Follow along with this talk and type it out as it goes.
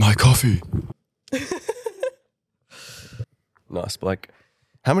coffee. Nice, Blake.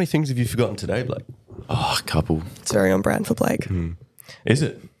 How many things have you forgotten today, Blake? Oh, a couple. It's very on brand for Blake. Is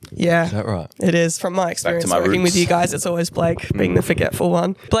it? Yeah. Is that right? It is. From my experience my working roots. with you guys, it's always Blake being the forgetful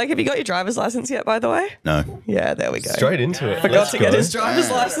one. Blake, have you got your driver's license yet, by the way? No. Yeah, there we go. Straight into it. Forgot to get his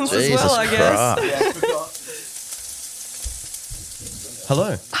driver's license as well, I guess.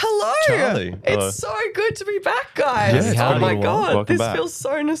 Hello. Hello. Charlie. Hello. It's so good to be back, guys. Yeah, oh my totally. God. Welcome This back. feels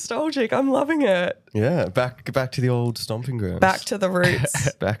so nostalgic. I'm loving it. Yeah, back to the old stomping grounds. Back to the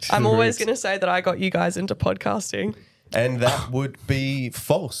roots. Back to I'm the always roots. going to say that I got you guys into podcasting. And that would be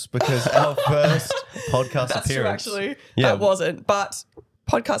false because our first podcast That's true, appearance. actually. Yeah. That wasn't. But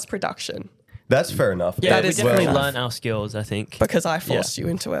podcast production, That's fair enough. Yeah, That we is definitely fair enough. learned our skills, I think. because I forced you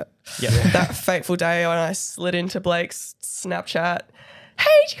into it. Yeah. That fateful day when I slid into Blake's Snapchat. Hey,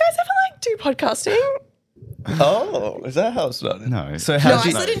 do you guys ever do podcasting? Oh, is that how it started? No. So No, how I did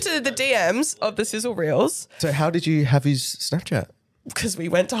you, slid into the DMs of the Sizzle Reels so how did you have his Snapchat? because we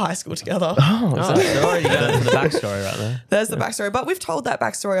went to high school together. Oh, Oh, they're already going for the backstory right there. There's the backstory. But we've told that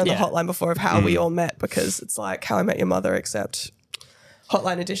backstory on the hotline before of how we all met because it's like How I Met Your Mother except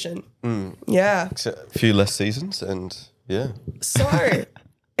Hotline Edition. Yeah. a few less seasons and yeah. So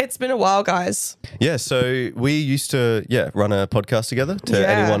it's been a while, guys. Yeah, so we used to run a podcast together to Yeah.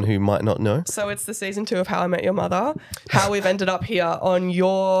 anyone who might not know. So it's the season 2 of How I Met Your Mother. How we've ended up here on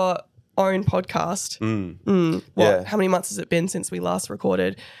your own podcast. Yeah. How many months has it been since we last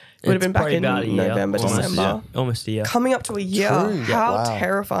recorded? It would have It's been back probably in about a year. November, Almost, December. Almost a year. Coming up to a year. True. How Wow.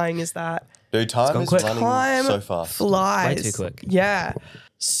 terrifying is that? Dude, time gone is quick. running Time so fast. flies. Way too quick. Yeah.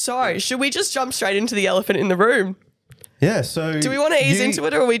 So, should we just jump straight into the elephant in the room? Yeah, so Do we want to ease into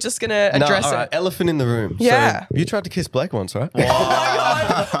it or are we just going to address all it? right, elephant in the room. Yeah. So you tried to kiss Blake once, right? Oh my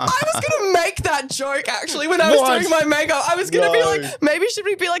God. I was going to make that joke actually when I was What? doing my makeup. I was going to be No. like, maybe should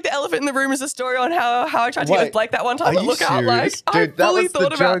we be like the elephant in the room is a story on how I tried to get Wait, with Blake that one time. Are But you look out, like, serious? Dude, I that fully was thought the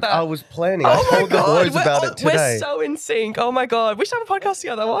about joke that. I was planning. Oh I my told the God. boys about it today. We're so in sync. Oh my God. We should have a podcast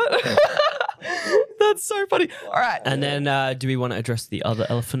together. What? That's so funny. All right. And then do we want to address the other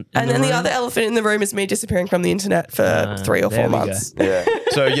elephant in And the then the room? other elephant in the room is me disappearing from the internet for 3 or 4 there we go. months. Yeah.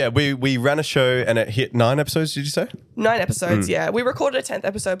 So yeah, we ran a show and it hit 9 episodes, did you say? 9 episodes, yeah. We recorded a 10th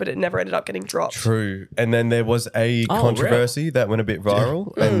episode, but it never ended up getting dropped. True. And then there was a Oh, controversy that went a bit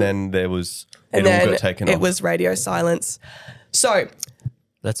viral and then there was And it all then got taken it off. was radio silence. So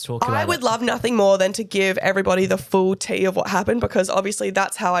Let's talk about I would it. love nothing more than to give everybody the full tea of what happened because obviously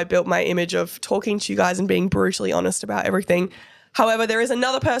that's how I built my image of talking to you guys and being brutally honest about everything. However, there is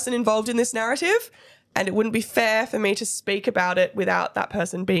another person involved in this narrative and it wouldn't be fair for me to speak about it without that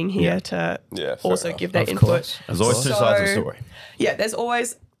person being here to Yeah, fair also enough. give their Of input. course. There's always two sides of the story. Yeah, there's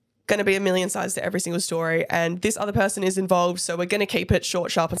always going to be a million sides to every single story and this other person is involved, so we're going to keep it short,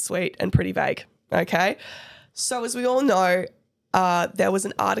 sharp and sweet and pretty vague, okay? So as we all know, there was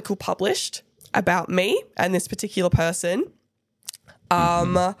an article published about me and this particular person.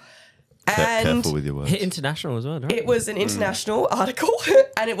 And Careful with your words. Hit international as well, right? it was an international article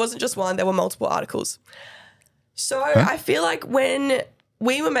and it wasn't just one, there were multiple articles. So I feel like when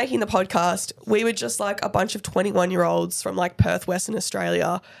we were making the podcast, we were just like a bunch of 21-year-olds from like Perth, Western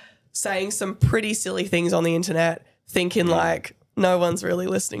Australia, saying some pretty silly things on the internet, thinking like, no one's really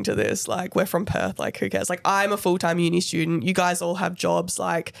listening to this. Like, we're from Perth. Like, who cares? Like, I'm a full-time uni student. You guys all have jobs.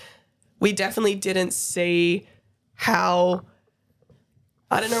 Like, we definitely didn't see how,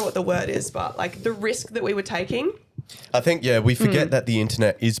 I don't know what the word is, but like the risk that we were taking. I think we forget that the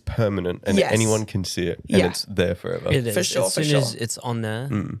internet is permanent and Yes. anyone can see it and Yeah. it's there forever. It is. For sure, As for soon sure. as it's on there.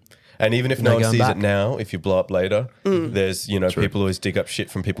 And even if No no one going sees back. it now, if you blow up later, there's, people always dig up shit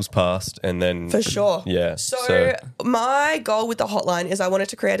from people's past and then... For sure. Yeah. So my goal with the hotline is I wanted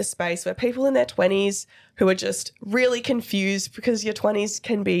to create a space where people in their 20s who are just really confused because your 20s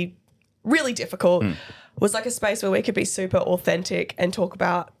can be really difficult was like a space where we could be super authentic and talk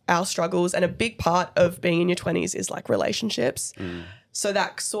about our struggles. And a big part of being in your 20s is like relationships. So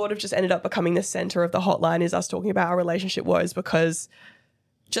that sort of just ended up becoming the center of the hotline is us talking about our relationship woes because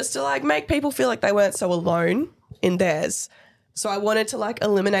just to like make people feel like they weren't so alone in theirs. So I wanted to like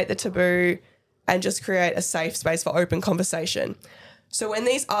eliminate the taboo and just create a safe space for open conversation. So when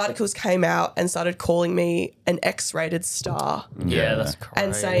these articles came out and started calling me an X-rated star Yeah, that's crazy.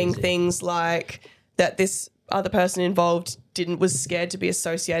 and saying things like that this other person involved was scared to be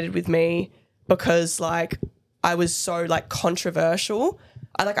associated with me because like I was so like controversial.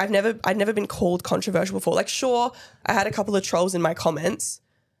 I'd never been called controversial before. Like sure, I had a couple of trolls in my comments,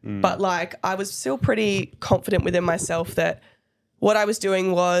 but like I was still pretty confident within myself that what I was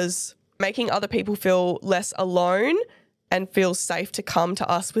doing was making other people feel less alone and feel safe to come to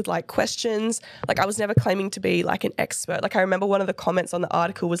us with like questions. Like I was never claiming to be like an expert. Like I remember one of the comments on the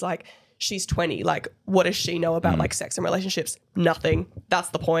article was like, she's 20. Like what does she know about like sex and relationships? Nothing. That's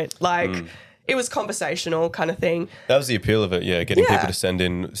the point. Like it was conversational kind of thing. That was the appeal of it. Yeah. Getting people to send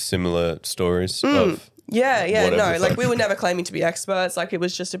in similar stories of whatever. Like we were never claiming to be experts. Like it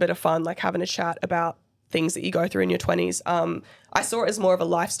was just a bit of fun, like having a chat about things that you go through in your 20s. I saw it as more of a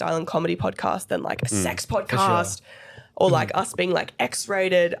lifestyle and comedy podcast than like a sex podcast or like us being like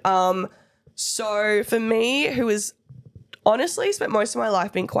X-rated. So for me, who is honestly spent most of my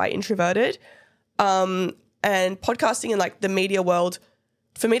life being quite introverted, and podcasting in like the media world,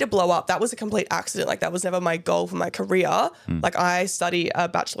 for me to blow up, that was a complete accident. Like that was never my goal for my career. Like I study a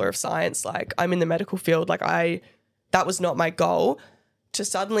Bachelor of Science. Like I'm in the medical field. Like that was not my goal. To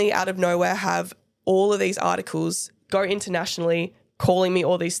suddenly out of nowhere have all of these articles go internationally calling me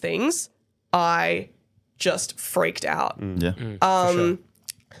all these things, I just freaked out. And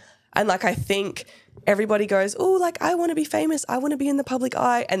like I think everybody goes, oh, like I want to be famous, I want to be in the public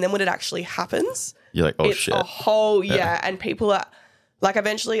eye, and then when it actually happens, you're like, oh it's shit, a whole and people are like,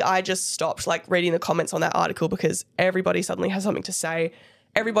 eventually I just stopped like reading the comments on that article because everybody suddenly has something to say.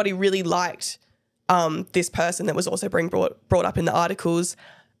 Everybody really liked this person that was also being brought up in the articles,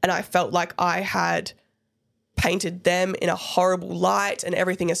 and I felt like I had painted them in a horrible light and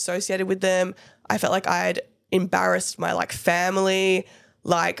everything associated with them. I felt like I had embarrassed my like family.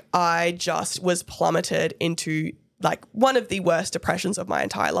 Like I just was plummeted into like one of the worst depressions of my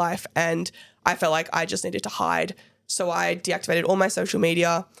entire life. And I felt like I just needed to hide. So I deactivated all my social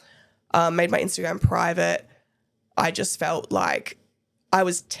media, made my Instagram private. I just felt like I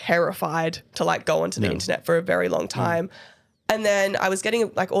was terrified to like go onto the internet for a very long time. And then I was getting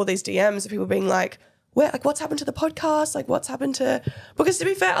like all these DMs of people being like, what's happened to the podcast? Like what's happened to, because to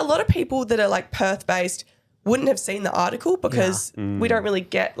be fair, a lot of people that are like Perth based wouldn't have seen the article because we don't really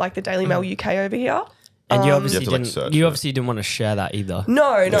get like the Daily Mail UK over here. And you obviously You have to, like, search obviously didn't want to share that either.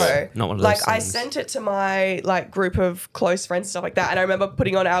 No. Not one of those like I things. sent it to my like group of close friends and stuff like that. And I remember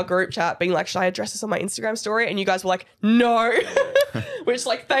putting on our group chat being like, should I address this on my Instagram story? And you guys were like, no, which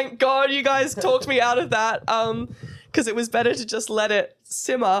like, thank God you guys talked me out of that. Because it was better to just let it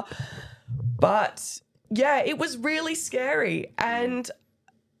simmer. But yeah, it was really scary. And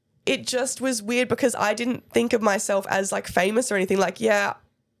it just was weird because I didn't think of myself as like famous or anything. Like, yeah,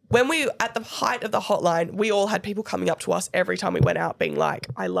 when we, at the height of the Hotline, we all had people coming up to us every time we went out being like,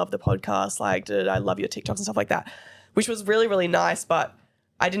 I love the podcast, like, I love your TikToks and stuff like that, which was really, really nice. But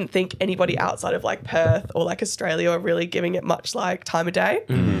I didn't think anybody outside of like Perth or like Australia were really giving it much like time of day.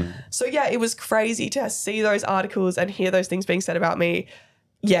 So yeah, it was crazy to see those articles and hear those things being said about me.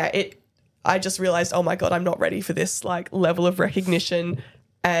 Yeah, I just realized, oh my God, I'm not ready for this like level of recognition,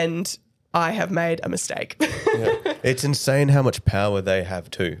 and I have made a mistake. It's insane how much power they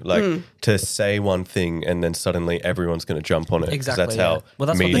have too. Like to say one thing and then suddenly everyone's going to jump on it. Exactly. That's how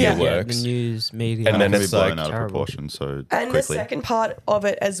that's media what works. The news media. And then It can it's be blown like out of terrible. proportion so And quickly. the second part of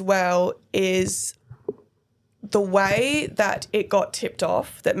it as well is the way that it got tipped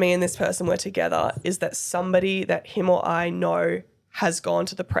off that me and this person were together is that somebody that him or I know has gone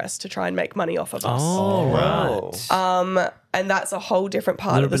to the press to try and make money off of us. Oh, right. And that's a whole different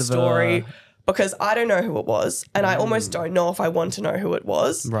part of the story because I don't know who it was, and I almost don't know if I want to know who it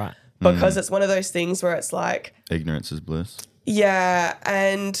was. Right. Because it's one of those things where it's like, Ignorance is bliss. yeah,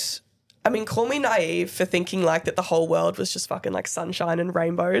 and I mean, call me naive for thinking like that the whole world was just fucking like sunshine and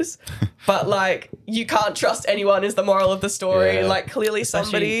rainbows. But like, you can't trust anyone is the moral of the story. Yeah. Like clearly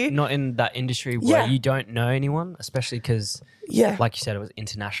Especially somebody. not in that industry where Yeah. you don't know anyone, especially because, Yeah. like you said, it was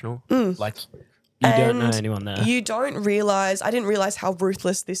international. Like you don't know And anyone there. You don't realize, I didn't realize how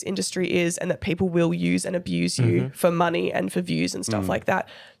ruthless this industry is and that people will use and abuse you for money and for views and stuff like that.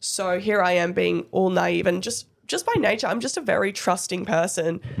 So here I am being all naive and just by nature, I'm just a very trusting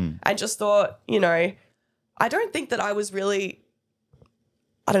person and just thought, you know, I don't think that I was really,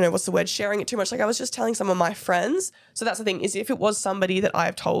 I don't know what's the word, sharing it too much. Like I was just telling some of my friends. So that's the thing is if it was somebody that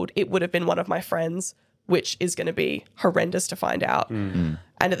I've told, it would have been one of my friends, which is going to be horrendous to find out. And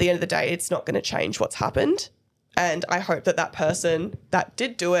at the end of the day, it's not going to change what's happened. And I hope that that person that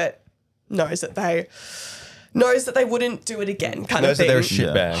did do it knows that they wouldn't do it again kind knows of thing. that they're a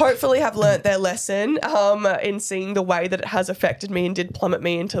shitbag. Hopefully have learnt their lesson in seeing the way that it has affected me and did plummet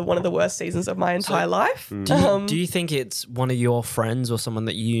me into one of the worst seasons of my entire life. Do you think it's one of your friends or someone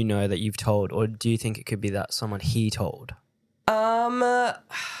that you know that you've told, or do you think it could be that someone he told?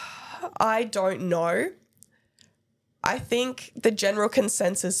 I don't know. I think the general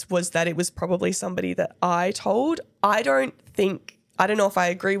consensus was that it was probably somebody that I told. I don't know if I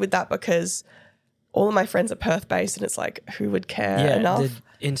agree with that because all of my friends are Perth based, and it's like, who would care enough?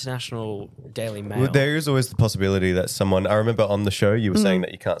 The International Daily Mail. Well, there is always the possibility that someone, I remember on the show, you were saying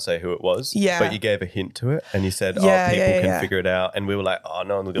that you can't say who it was, but you gave a hint to it and you said, people can figure it out. And we were like, oh,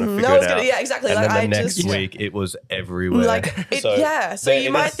 no one's going to figure it out. Yeah, exactly. And like, then the next week, it was everywhere. So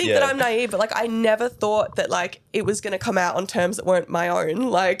you might think that I'm naive, but like, I never thought that like it was going to come out on terms that weren't my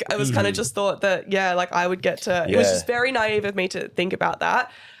own. Like, I was kind of just thought that, like I would get to, it was just very naive of me to think about that.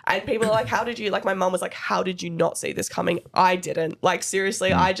 And people are like, how did you, like my mum was like, how did you not see this coming? I didn't. Like,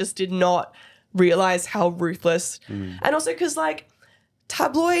 seriously, I just did not realize how ruthless. And also because like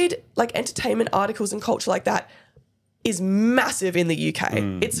tabloid, like entertainment articles and culture like that is massive in the UK.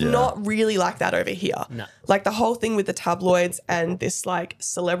 It's not really like that over here. No. Like the whole thing with the tabloids and this like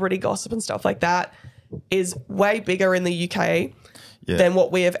celebrity gossip and stuff like that is way bigger in the UK than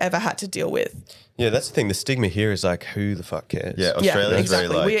what we have ever had to deal with. Yeah, that's the thing. The stigma here is like, who the fuck cares? Yeah, Australia's very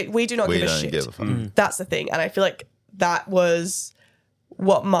like, we do not give a don't shit. give a fuck. That's the thing. And I feel like that was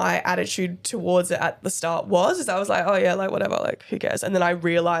what my attitude towards it at the start was, is I was like, oh yeah, like whatever, like who cares? And then I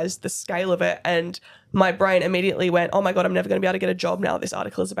realized the scale of it and my brain immediately went, oh my God, I'm never going to be able to get a job now. This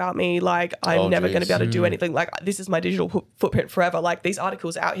article is about me. Like I'm never going to be able to do anything. Like this is my digital footprint forever. Like these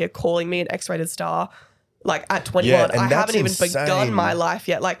articles out here calling me an X-rated star. Like at 21, I haven't even begun my life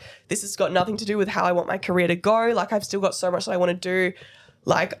yet. Like this has got nothing to do with how I want my career to go. Like I've still got so much that I want to do.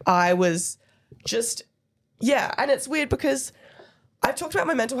 Like I was just, and it's weird because I've talked about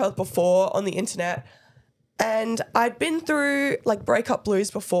my mental health before on the internet and I'd been through like breakup blues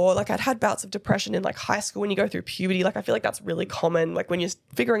before. Like I'd had bouts of depression in like high school when you go through puberty. Like I feel like that's really common. Like when you're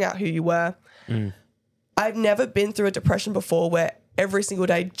figuring out who you were. I've never been through a depression before where every single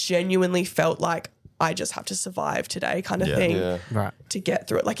day genuinely felt like I just have to survive today kind of thing to get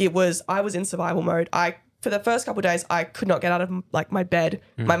through it. Like I was in survival mode. For the first couple of days, I could not get out of like my bed.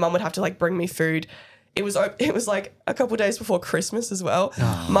 My mum would have to like bring me food. It was like a couple of days before Christmas as well.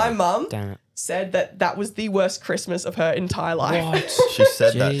 My mum said that was the worst Christmas of her entire life. What? She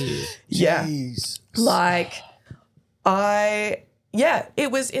said that to you? Yeah. Jeez. Like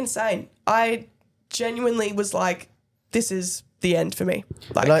it was insane. I genuinely was like, this is the end for me.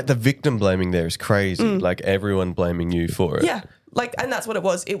 Like the victim blaming there is crazy. Like everyone blaming you for it. Yeah. Like, and that's what it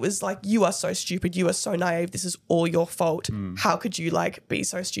was. It was like, you are so stupid. You are so naive. This is all your fault. How could you like be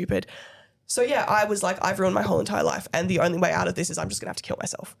so stupid? So yeah, I was like, I've ruined my whole entire life. And the only way out of this is I'm just going to have to kill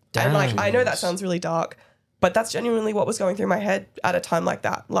myself. Damn. And like, I know that sounds really dark, but that's genuinely what was going through my head at a time like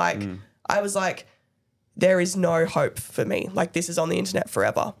that. Like I was like, there is no hope for me. Like this is on the internet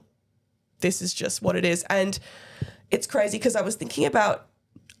forever. This is just what it is. And it's crazy because I was thinking about,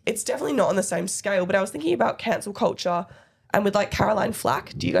 it's definitely not on the same scale, but I was thinking about cancel culture and with like Caroline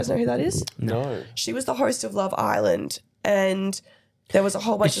Flack. Do you guys know who that is? No. She was the host of Love Island and there was a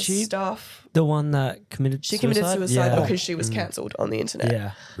whole bunch of stuff. The one that committed suicide? She committed suicide because she was cancelled on the internet.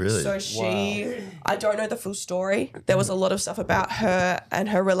 Yeah. Really? So I don't know the full story. There was a lot of stuff about her and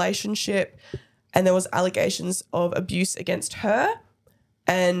her relationship and there was allegations of abuse against her.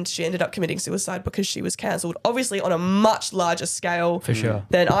 And she ended up committing suicide because she was cancelled, obviously on a much larger scale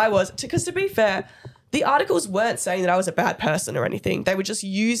than I was. Because to be fair, the articles weren't saying that I was a bad person or anything. They were just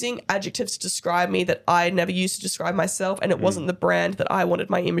using adjectives to describe me that I never used to describe myself, and it wasn't the brand that I wanted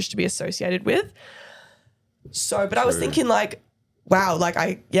my image to be associated with. So, but I was thinking like, wow, like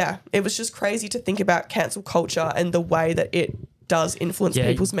it was just crazy to think about cancel culture and the way that it does influence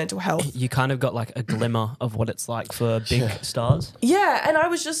people's mental health. You kind of got like a glimmer of what it's like for big stars. Yeah, and I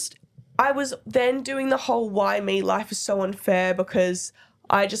was then doing the whole why me, life is so unfair, because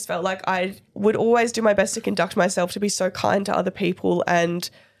I just felt like I would always do my best to conduct myself to be so kind to other people and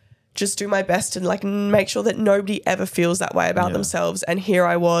just do my best to like make sure that nobody ever feels that way about themselves. And here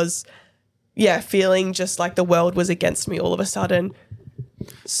I was, feeling just like the world was against me all of a sudden.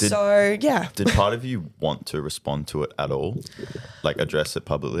 Did part of you want to respond to it at all? Like address it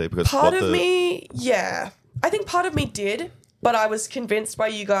publicly? Because part of me, I think part of me did, but I was convinced by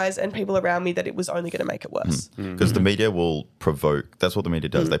you guys and people around me that it was only going to make it worse. Because the media will provoke, that's what the media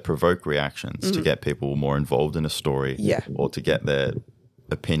does. They provoke reactions to get people more involved in a story or to get their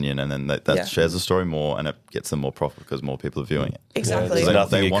opinion, and then that shares the story more and it gets them more profit because more people are viewing it. Exactly. So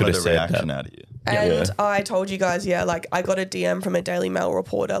nothing they you wanted could a have said reaction that. out of you. And I told you guys, like I got a DM from a Daily Mail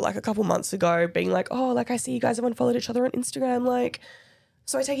reporter like a couple months ago being like, oh, like I see you guys have unfollowed each other on Instagram. Like,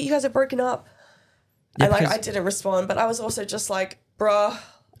 so I take it you guys have broken up. Yeah, and like I didn't respond, but I was also just like, bruh,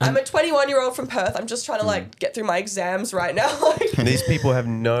 I'm a 21-year-old from Perth. I'm just trying to like get through my exams right now. Like, These people have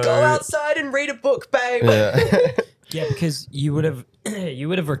no... go outside and read a book, babe. Yeah, because you would have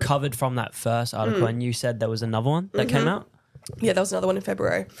recovered from that first article and you said there was another one that came out. Yeah, there was another one in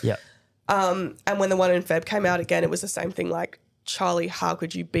February. Yeah. And when the one in Feb came out again, it was the same thing. Like, Charlie, how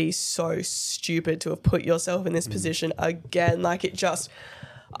could you be so stupid to have put yourself in this position again? Like,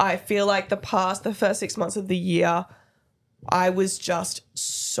 I feel like the first 6 months of the year, I was just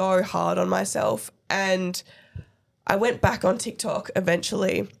so hard on myself. And I went back on TikTok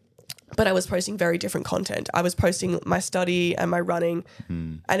eventually, but I was posting very different content. I was posting my study and my running,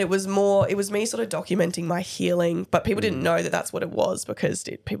 and it was me sort of documenting my healing, but people didn't know that that's what it was because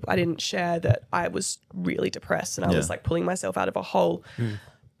I didn't share that I was really depressed and I was like pulling myself out of a hole.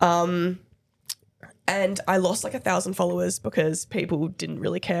 And I lost like 1,000 followers because people didn't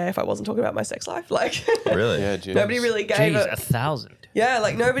really care if I wasn't talking about my sex life. Like, really? Yeah, geez. Nobody really gave it. 1,000. Yeah,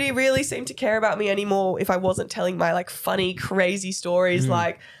 like nobody really seemed to care about me anymore if I wasn't telling my like funny, crazy stories.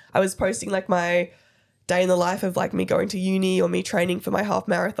 Like, I was posting like my day in the life of like me going to uni or me training for my half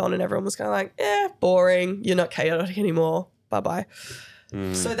marathon, and everyone was kind of like, boring. You're not chaotic anymore. Bye-bye.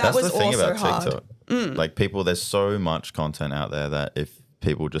 So That's was the thing also about hard. TikTok. Like, people, there's so much content out there that if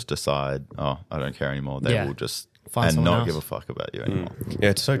people just decide, I don't care anymore, they will just not give a fuck about you anymore.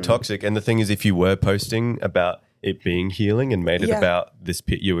 Yeah, it's so toxic. And the thing is, if you were posting about it being healing and made it about this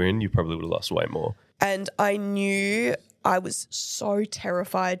pit you were in, you probably would have lost way more. And I knew I was so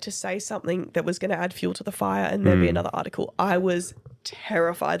terrified to say something that was going to add fuel to the fire and there'd be another article. I was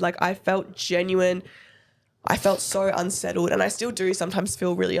terrified. Like, I felt genuine. I felt so unsettled, and I still do sometimes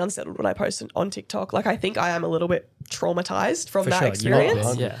feel really unsettled when I post on TikTok. Like, I think I am a little bit traumatized from that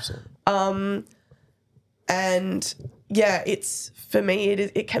experience. And yeah, it's, for me,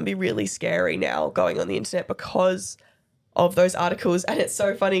 it can be really scary now going on the internet because of those articles. And it's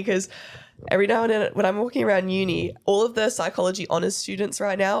so funny because every now and then when I'm walking around uni, all of the psychology honours students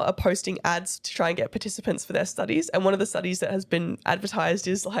right now are posting ads to try and get participants for their studies. And one of the studies that has been advertised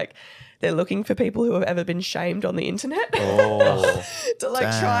is like, they're looking for people who have ever been shamed on the internet to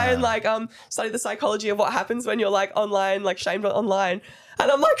like try and like study the psychology of what happens when you're like online, like shamed online.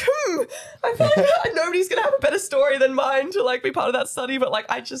 And I'm like, I feel like nobody's going to have a better story than mine to like be part of that study. But like,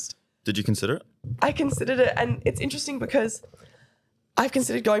 Did you consider it? I considered it. And it's interesting because I've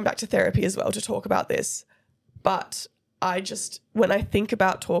considered going back to therapy as well to talk about this. But when I think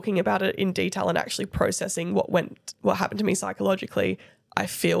about talking about it in detail and actually processing what happened to me psychologically, I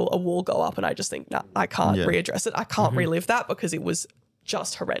feel a wall go up and I just think, nah, I can't readdress it. I can't relive that because it was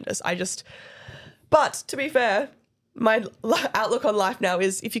just horrendous. But to be fair, my outlook on life now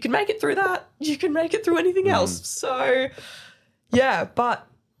is if you can make it through that, you can make it through anything else. So yeah, but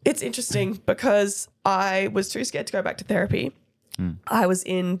it's interesting because I was too scared to go back to therapy. I was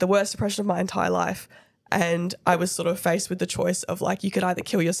in the worst depression of my entire life. And I was sort of faced with the choice of like, you could either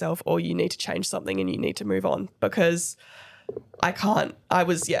kill yourself or you need to change something and you need to move on because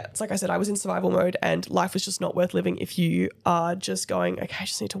it's like I said, I was in survival mode and life was just not worth living if you are just going, okay, I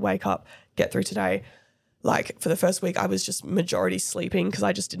just need to wake up, get through today. Like, for the first week, I was just majority sleeping because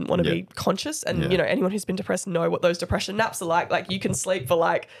I just didn't want to be conscious. And, you know, anyone who's been depressed know what those depression naps are like. Like, you can sleep for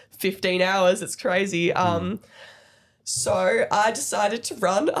like 15 hours. It's crazy. So I decided to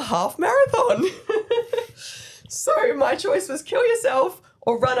run a half marathon. So my choice was kill yourself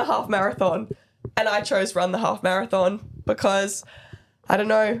or run a half marathon. And I chose run the half marathon because, I don't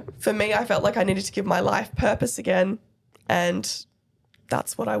know, for me, I felt like I needed to give my life purpose again. And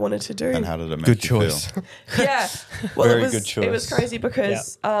that's what I wanted to do. And how did it make Good you choice. feel? Yeah. Well, Very good choice. It was crazy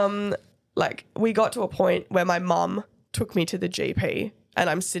because like we got to a point where my mum took me to the GP and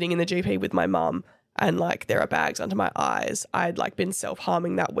I'm sitting in the GP with my mum and like there are bags under my eyes. I'd like been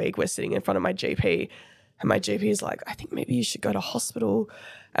self-harming that week. We're sitting in front of my GP and my GP is like, I think maybe you should go to hospital.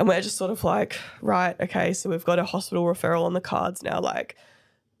 And we're just sort of like, right, okay, so we've got a hospital referral on the cards now. Like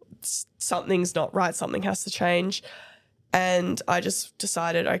something's not right. Something has to change. And I just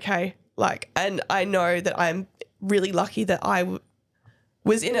decided, okay, like, and I know that I'm really lucky that I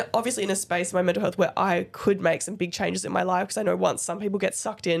was obviously in a space in my mental health where I could make some big changes in my life because I know once some people get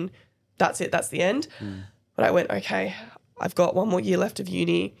sucked in, that's it, that's the end. But I went, okay, I've got one more year left of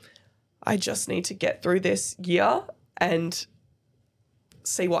uni. I just need to get through this year and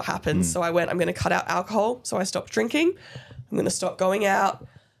see what happens. So I went, I'm going to cut out alcohol. So I stopped drinking. I'm going to stop going out.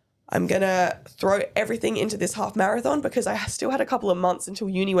 I'm going to throw everything into this half marathon because I still had a couple of months until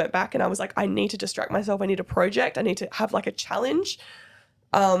uni went back and I was like, I need to distract myself. I need a project. I need to have like a challenge.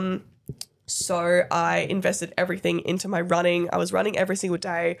 So I invested everything into my running. I was running every single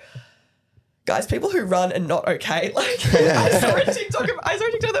day. Guys, people who run are not okay. Like I saw a TikTok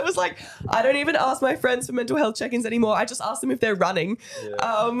that was like, I don't even ask my friends for mental health check-ins anymore. I just ask them if they're running.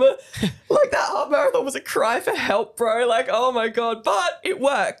 Like that half marathon was a cry for help, bro. Like, oh my God. But it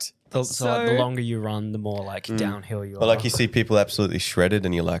worked. the longer you run, the more like downhill you are. Or like you see people absolutely shredded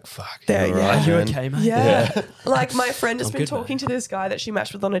and you're like, fuck. Are you okay, mate? Yeah. Like my friend has been talking to this guy that she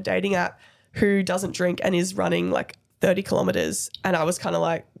matched with on a dating app who doesn't drink and is running like 30 kilometers. And I was kind of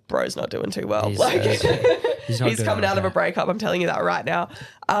like, bro's not doing too well. He's coming out of a breakup. I'm telling you that right now.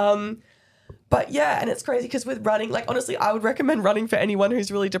 But yeah, and it's crazy because with running, like honestly, I would recommend running for anyone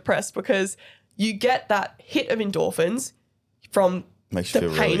who's really depressed because you get that hit of endorphins from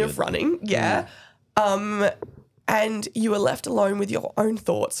the pain of running. Yeah. And you are left alone with your own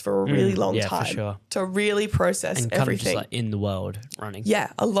thoughts for a really long time for sure. to really process and everything. Kind of just like in the world running.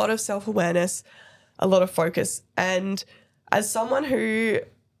 Yeah, a lot of self-awareness, a lot of focus. And as someone who,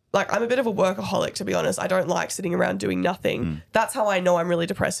 like, I'm a bit of a workaholic, to be honest. I don't like sitting around doing nothing. That's how I know I'm really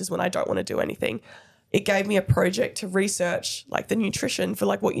depressed, is when I don't want to do anything. It gave me a project to research like the nutrition for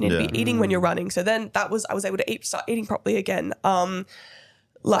like what you need to be eating when you're running. So then I was able to start eating properly again.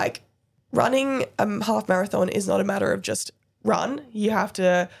 Like running a half marathon is not a matter of just run. You have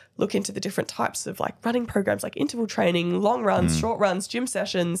to look into the different types of like running programs, like interval training, long runs, short runs, gym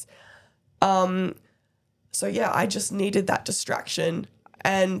sessions. So yeah, I just needed that distraction,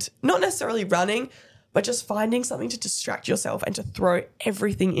 and not necessarily running, but just finding something to distract yourself and to throw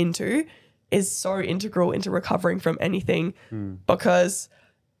everything into is so integral into recovering from anything, because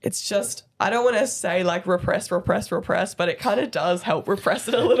it's just, I don't want to say like repress, but it kind of does help repress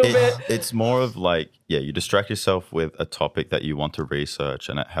it a little bit. It's more of like, you distract yourself with a topic that you want to research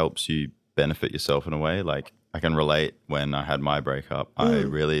and it helps you benefit yourself in a way. Like I can relate when I had my breakup. I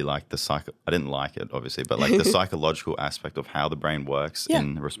really liked I didn't like it obviously, but like the psychological aspect of how the brain works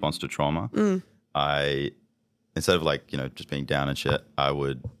in response to trauma. Instead of like, just being down and shit, I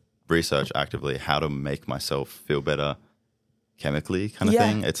would research actively how to make myself feel better chemically kind of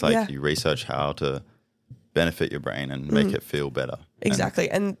thing. It's like you research how to benefit your brain and make it feel better. Exactly.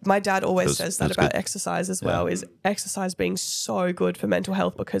 And my dad always says that about exercise as well, is exercise being so good for mental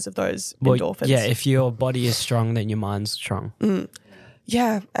health because of those endorphins. Yeah, if your body is strong, then your mind's strong.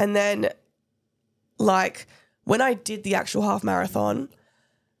 Yeah. And then like when I did the actual half marathon,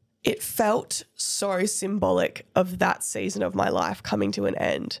 it felt so symbolic of that season of my life coming to an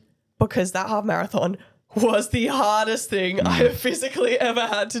end, because that half marathon was the hardest thing I have physically ever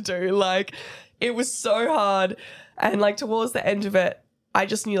had to do. Like it was so hard. And like towards the end of it, I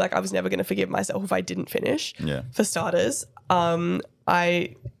just knew like I was never going to forgive myself if I didn't finish. Yeah. For starters,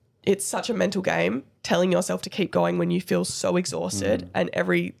 it's such a mental game, telling yourself to keep going when you feel so exhausted and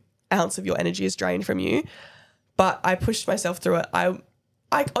every ounce of your energy is drained from you. But I pushed myself through it. I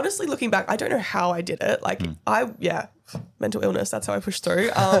honestly, looking back, I don't know how I did it. Like mental illness, that's how I pushed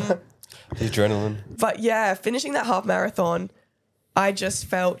through. The adrenaline. But yeah, finishing that half marathon, I just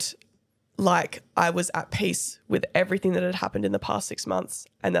felt like I was at peace with everything that had happened in the past 6 months,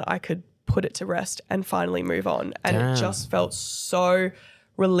 and that I could put it to rest and finally move on. And it just felt so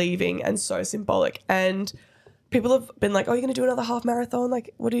relieving and so symbolic. And people have been like, oh, you're going to do another half marathon?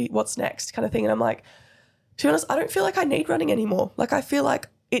 Like, what's next kind of thing? And I'm like, to be honest, I don't feel like I need running anymore. Like I feel like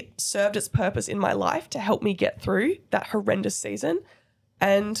it served its purpose in my life to help me get through that horrendous season.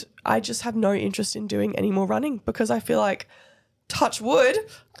 And I just have no interest in doing any more running, because I feel like, touch wood,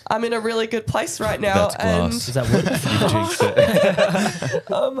 I'm in a really good place right now. That's glass. Is that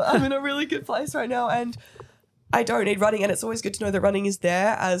wood? I'm in a really good place right now, and I don't need running. And it's always good to know that running is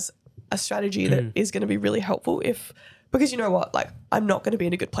there as a strategy that is going to be really helpful because you know what, like I'm not going to be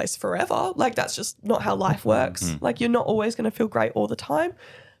in a good place forever. Like that's just not how life works. Like you're not always going to feel great all the time,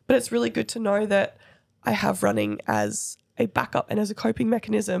 but it's really good to know that I have running as a backup and as a coping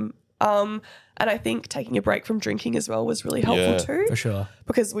mechanism. And I think taking a break from drinking as well was really helpful too. For sure.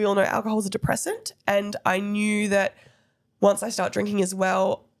 Because we all know alcohol is a depressant, and I knew that once I start drinking as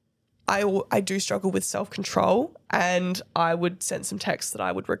well, I do struggle with self-control, and I would send some texts that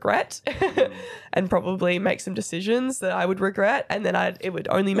I would regret and probably make some decisions that I would regret, and then it would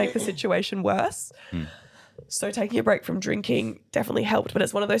only make the situation worse. So taking a break from drinking definitely helped, but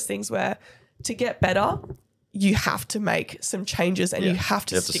it's one of those things where to get better, you have to make some changes and you have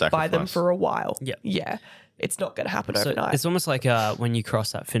to stick by them for a while. Yeah. It's not going to happen overnight. It's almost like when you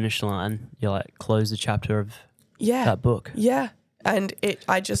cross that finish line, you like close the chapter of that book. Yeah. And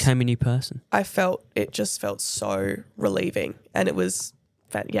I just became a new person. It just felt so relieving, and it was,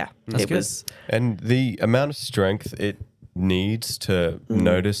 And the amount of strength it needs to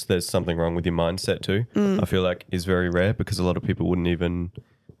notice there's something wrong with your mindset too, I feel like is very rare, because a lot of people wouldn't even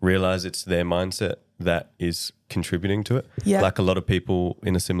realize it's their mindset that is contributing to it. Yeah. Like a lot of people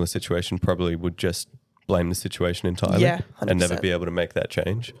in a similar situation probably would just blame the situation entirely and never be able to make that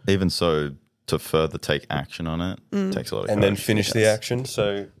change. Even so, to further take action on it takes a lot of courage. And then finish the action.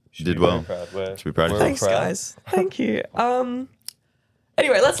 So You did well. Should be proud of you. Thanks, guys. Thank you.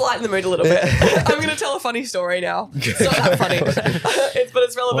 Anyway, let's lighten the mood a little bit. I'm going to tell a funny story now. It's not that funny, but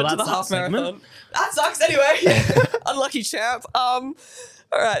it's relevant to the half marathon. That sucks anyway. Unlucky champ. All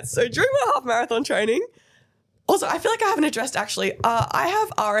right. So during my half marathon training, also, I feel like I haven't addressed actually. I have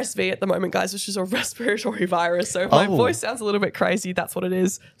RSV at the moment, guys, which is a respiratory virus. So if my voice sounds a little bit crazy, that's what it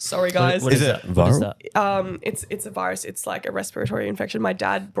is. Sorry, guys. What is it? Viral? It's a virus. It's like a respiratory infection. My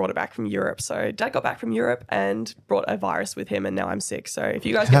dad brought it back from Europe. So dad got back from Europe and brought a virus with him, and now I'm sick. So if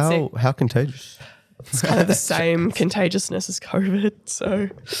you guys get sick, how contagious? it's kind of the same contagiousness as COVID. So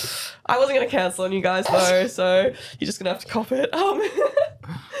I wasn't going to cancel on you guys though. So you're just going to have to cop it.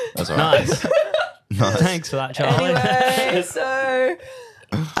 That's all right. Nice. Thanks for that, Charlie. Anyway, so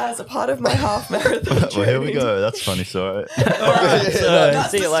as a part of my half marathon Well, here we go. That's funny story.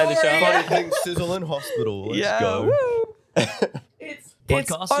 That's See you the later, story. Charlie. Things sizzle in hospital. Let's go. Woo. It's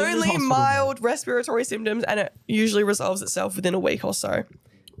Podcast in only hospital. mild respiratory symptoms, and it usually resolves itself within a week or so.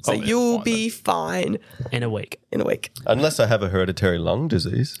 So yeah, you'll fine be fine In a week. in a week. Unless I have a hereditary lung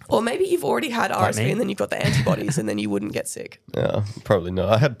disease. Or maybe you've already had RSV me. and then you've got the antibodies and then you wouldn't get sick. Yeah, probably not.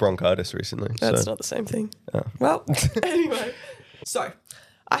 I had bronchitis recently. That's so. not the same thing. Well, anyway. So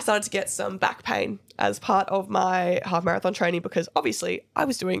I started to get some back pain as part of my half marathon training because obviously I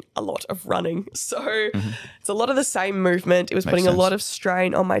was doing a lot of running. So it's a lot of the same movement. It was putting sense. a lot of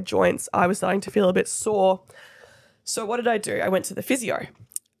strain on my joints. I was starting to feel a bit sore. So what did I do? I went to the physio.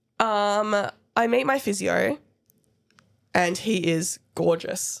 I meet my physio and he is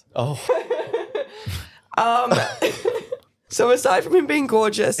gorgeous. Oh, So aside from him being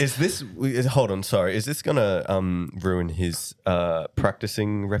gorgeous, is this? Hold on, sorry. Is this gonna ruin his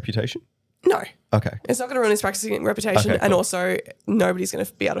practicing reputation? no. Okay. It's not going to ruin his practicing reputation, Okay, and cool. also nobody's going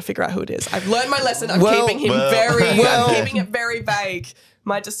to be able to figure out who it is. I've learned my lesson. I'm Well- keeping him I'm keeping it very vague.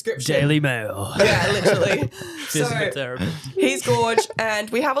 My description. Daily Mail. Yeah, literally. Physical So therapist. he's gorge, and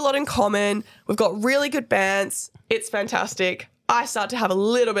we have a lot in common. We've got really good bands. It's fantastic. I start to have a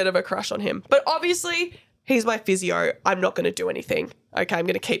little bit of a crush on him, but obviously he's my physio. I'm not going to do anything. Okay, I'm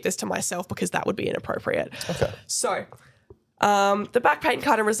going to keep this to myself because that would be inappropriate. Okay. So, the back pain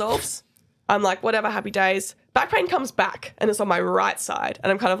kind of resolves. I'm like, whatever, happy days. Back pain comes back and it's on my right side. And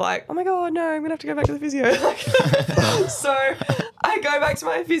I'm kind of like, oh my God, no, I'm going to have to go back to the physio. So I go back to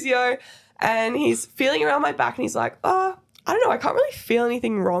my physio and he's feeling around my back and he's like, oh, I don't know, I can't really feel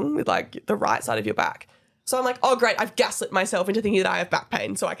anything wrong with like the right side of your back. So I'm like, oh, great, I've gaslit myself into thinking that I have back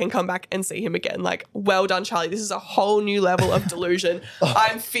pain so I can come back and see him again. Like, well done, Charlie. This is a whole new level of delusion.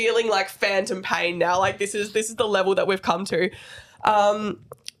 I'm feeling like phantom pain now. Like, this is the level that we've come to.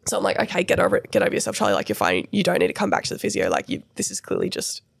 So I'm like, okay, get over it. Get over yourself, Charlie. Like, you're fine. You don't need to come back to the physio. Like, this is clearly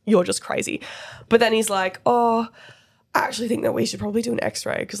just, you're just crazy. But then he's like, oh, I actually think that we should probably do an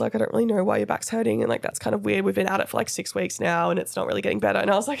x-ray because, like, I don't really know why your back's hurting. And, like, that's kind of weird. We've been at it for, like, 6 weeks now and it's not really getting better.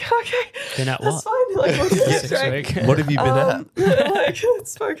 And I was like, okay, Been at that's what? fine. Like, we'll do an x-ray. What have you been at? Like,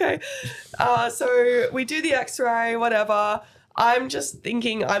 it's okay. So we do the x-ray, whatever. I'm just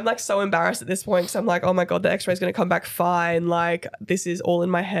thinking, I'm like so embarrassed at this point because I'm like, oh my God, the x-ray is going to come back fine. Like, this is all in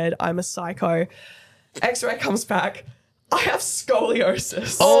my head. I'm a psycho. X-ray comes back. I have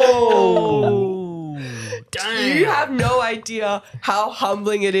scoliosis. Oh, damn. You have no idea how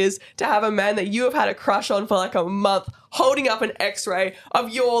humbling it is to have a man that you have had a crush on for like a month holding up an x-ray of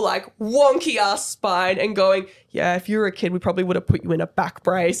your like wonky ass spine and going, yeah, if you were a kid, we probably would have put you in a back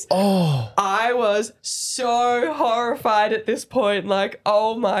brace. Oh, I was so horrified at this point. Like,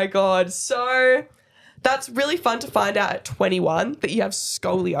 oh my God. So that's really fun to find out at 21 that you have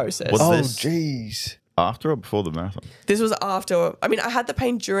scoliosis. What's oh, this? jeez. After or before the marathon? This was after. I mean, I had the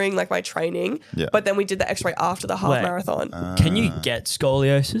pain during like my training, Yeah. but then we did the x-ray after the half Wait. marathon. Can you get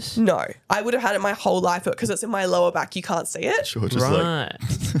scoliosis? No, I would have had it my whole life because it's in my lower back. You can't see it. Sure, just like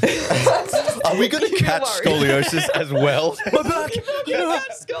Right. Are we going to You're catch worried. scoliosis as well? My back.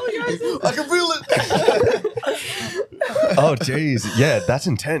 Scoliosis. I can feel it. Oh, jeez. Yeah, that's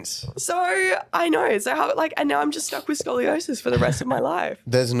intense. So I know. So how like, and now I'm just stuck with scoliosis for the rest of my life.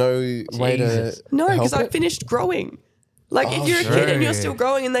 There's no way to No, help because I it? finished growing. Like if Oh, you're a kid and you're true. still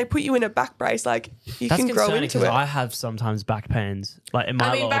growing and they put you in a back brace, like you That's can grow concerning into because it. I have sometimes back pains, like in my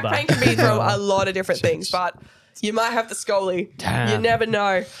I mean, lower back pain can be from a lot of different things, but you might have the scoliosis. Damn. You never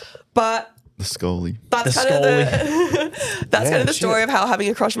know. But the scolly. that's The kind of the that's kind of the shit. story of how having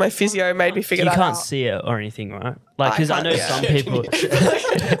a crush on my physio made me figure You that can't out. see it or anything, right? Like, because I can't- know yeah. some people,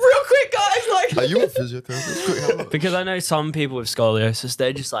 Real quick, guys, like Are you a physiotherapist? Quick, have a look. because I know some people with scoliosis,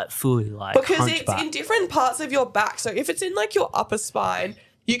 they're just like fully like because it's hunchback. in different parts of your back. So if it's in like your upper spine,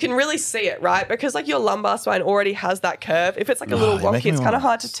 you can really see it, right? Because like your lumbar spine already has that curve. If it's like a little rocky, it's kind of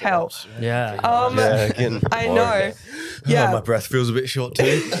hard to tell. Yeah. Again, I know. Yeah. Oh, my breath feels a bit short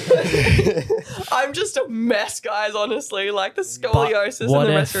too. I'm just a mess, guys, honestly. Like the scoliosis and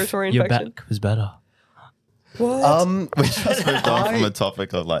the respiratory your infection. back was better? What? We just moved on from a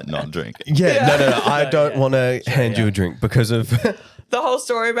topic of like not drinking. No. I don't want to hand you a drink because of The whole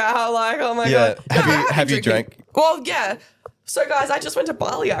story about how like, oh my God. Have you drank? Well, yeah. So guys, I just went to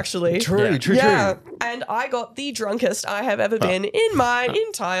Bali actually. True. And I got the drunkest I have ever been in my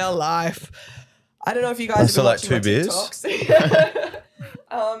entire life. I don't know if you guys have been watching like 2 beers.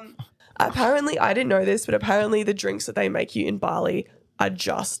 TikToks. Apparently, I didn't know this, but apparently the drinks that they make you in Bali are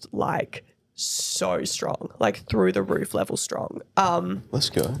just like so strong, like through the roof level strong. Let's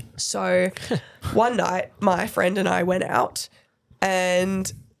go. So one night, my friend and I went out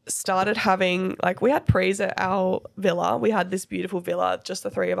and started having, like, we had prees at our villa. We had this beautiful villa, just the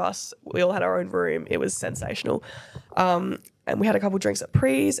three of us. We all had our own room. It was sensational. And we had a couple drinks at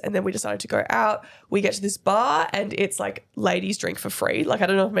prees, and then we decided to go out. We get to this bar and it's like ladies drink for free. Like, I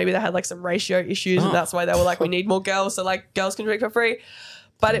don't know if maybe they had like some ratio issues and that's why they were like, we need more girls. So like girls can drink for free.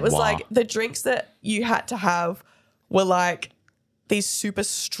 But it was like the drinks that you had to have were like these super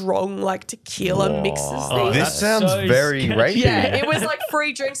strong like tequila mixes. This sounds very rapey. Yeah, it was like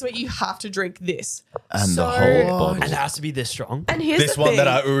free drinks, but you have to drink this. And the whole bottle. And it has to be this strong. And here's This the one thing. that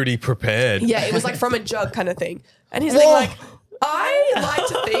I already prepared. Yeah, it was like from a jug kind of thing. And here's the thing, like, I like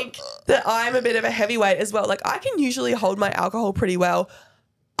to think that I'm a bit of a heavyweight as well. Like, I can usually hold my alcohol pretty well.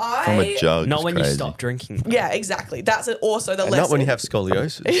 From a jug. Not is when crazy. you stop drinking. Yeah, exactly. That's also the And lesson. not when you have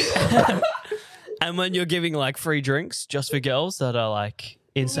scoliosis. And when you're giving like free drinks just for girls that are like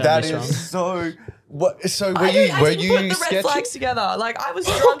insanely That strong. is so. What? So I were didn't you put the red sketchy? flags together. Like, I was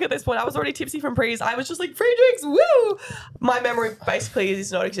drunk at this point. I was already tipsy from prees. I was just like, free drinks, woo! My memory basically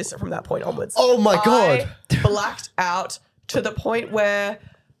is not existent from that point onwards. Oh my God. I blacked out to the point where,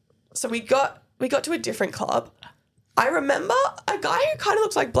 so we got to a different club. I remember a guy who kind of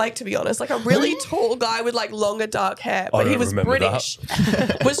looks like Blake, to be honest, like a really tall guy with like longer dark hair, but he don't was remember British,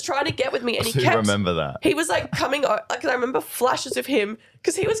 was trying to get with me, and he I do kept. remember that. He was like coming, like, I remember flashes of him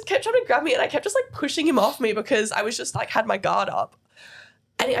because he kept trying to grab me, and I kept just like pushing him off me because I was just like had my guard up.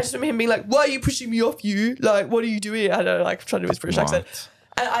 And I just remember him being like, "Why are you pushing me off you? Like, what are you doing?" I don't know, like trying to do his British accent.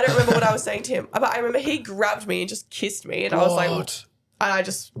 And I don't remember what I was saying to him, but I remember he grabbed me and just kissed me, and I was like, and I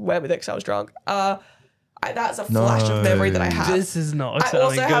just went with it because I was drunk. That's a flash of memory that I have. This is not. I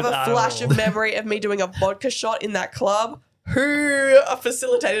also have a flash of memory of me doing a vodka shot in that club. Who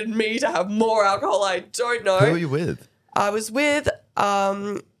facilitated me to have more alcohol? I don't know. Who were you with? I was with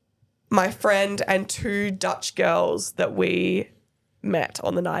my friend and 2 Dutch girls that we met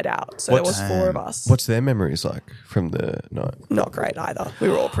on the night out. So there was 4 of us. What's their memories like from the night? Not great either. We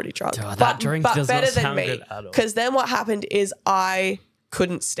were all pretty drunk. Oh, that drink but does better not than sound me. good at all. Because then what happened is I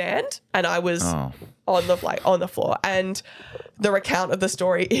couldn't stand and I was on the floor. And the recount of the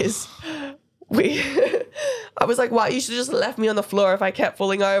story is I was like, "Why? You should have just left me on the floor if I kept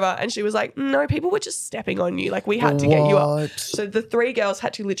falling over." And she was like, "No, people were just stepping on you. Like, we had to get you up." So the 3 girls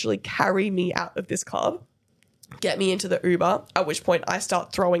had to literally carry me out of this club, get me into the Uber, at which point I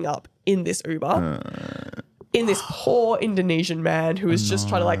start throwing up in this Uber. In this poor Indonesian man who is just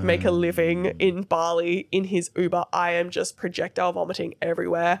trying to like make a living in Bali in his Uber. I am just projectile vomiting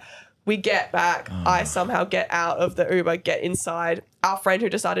everywhere. We get back. I somehow get out of the Uber, get inside. Our friend who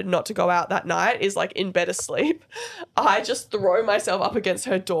decided not to go out that night is like in bed asleep. I just throw myself up against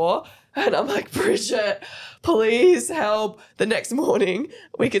her door and I'm like, "Bridget, please help." The next morning,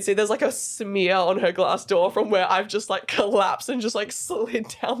 we could see there's like a smear on her glass door from where I've just like collapsed and just like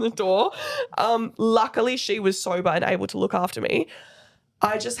slid down the door. Luckily, she was sober and able to look after me.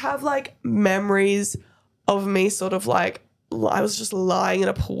 I just have like memories of me sort of like, I was just lying in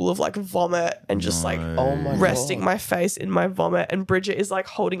a pool of like vomit and just like resting my face in my vomit. And Bridget is like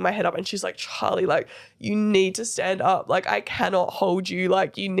holding my head up and she's like, "Charlie, like you need to stand up. Like I cannot hold you.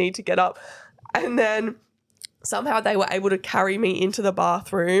 Like you need to get up." And then somehow they were able to carry me into the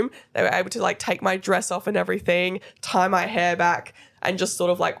bathroom. They were able to like take my dress off and everything, tie my hair back and just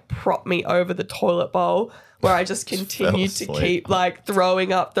sort of like prop me over the toilet bowl where I just continued to keep like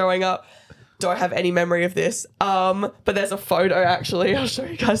throwing up. Don't have any memory of this. But there's a photo actually. I'll show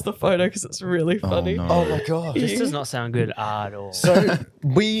you guys the photo because it's really funny. Oh my God. This does not sound good at all. So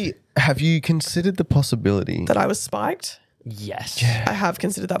have you considered the possibility That I was spiked? Yes. I have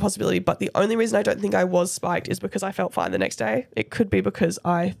considered that possibility, but the only reason I don't think I was spiked is because I felt fine the next day. It could be because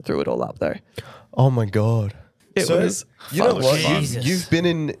I threw it all up though. Oh my God. It was You know what? Jesus. You've been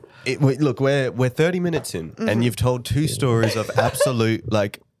in look, we're 30 minutes in, and you've told 2 stories of absolute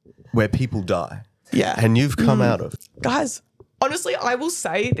where people die. Yeah. And you've come out of. Guys, honestly, I will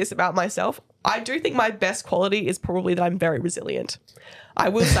say this about myself. I do think my best quality is probably that I'm very resilient. I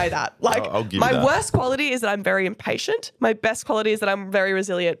will say that. I'll give you my that. worst quality is that I'm very impatient. My best quality is that I'm very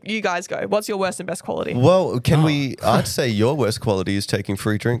resilient. You guys go. What's your worst and best quality? Well, I'd say your worst quality is taking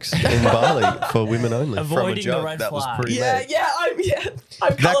free drinks in Bali for women only. Avoiding from a the jug red that was flag. pre-made.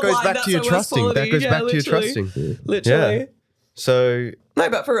 I'm That goes colorblind. back That's to your my worst trusting. quality. That goes Yeah, back to your literally. trusting. Literally. Yeah. So, No,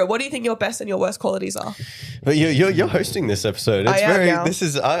 but for real, what do you think your best and your worst qualities are? but you're hosting this episode. It's I am now. This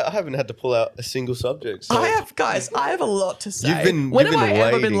is I haven't had to pull out a single subject. So. I have a lot to say. You've been when have I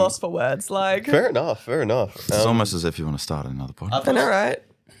ever been waiting. lost for words? Fair enough. It's almost as if you want to start another podcast. I know, right?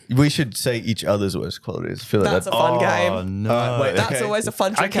 We should say each other's worst qualities. I feel like That's a fun Oh, game. no. wait, That's okay. always a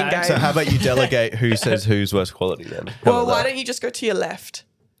fun drinking game. So how about you delegate who says whose worst quality then? How well, about why that? don't you just go to your left?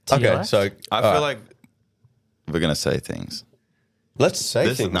 To your Okay, left? so I feel like we're going to say things. let's say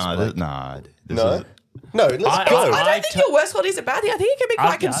This, things. nah, Blake. this No, is... no, let's go. I don't think your worst quality is a bad thing. I think it can be quite I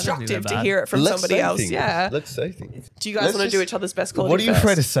don't think constructive they're to bad. hear it from Let's somebody say else. things. Yeah. Let's say things. Do you guys Let's want to do just- each other's best quality What are you first?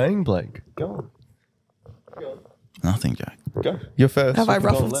 afraid of saying, Blake? Go Nothing, Jack. on. Go. You're first. Have I We're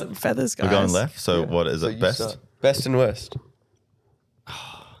going ruffled left. some feathers, guys? We're going left. So what is So it? you Best? start. Best and worst.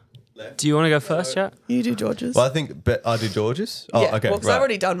 Do you want to go first, Jack? You do George's. Well, I think I do George's. Oh, yeah, okay. well, because right. I've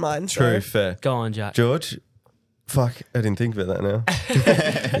already done mine. True, So. fair. Go on, Jack. George, fuck, I didn't think about that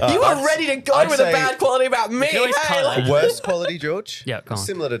now. You are ready to go I'd with a say- bad quality about me. can always Hey, cut like- it. Worst quality, George? Yeah, go on.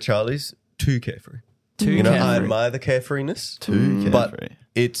 Similar to Charlie's, too carefree. Too You know, I carefree. admire the carefreeness. Too But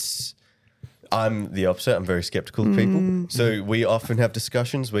carefree. I'm the opposite. I'm very skeptical of people. So we often have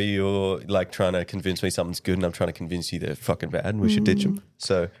discussions where you're like trying to convince me something's good and I'm trying to convince you they're fucking bad and we should ditch them.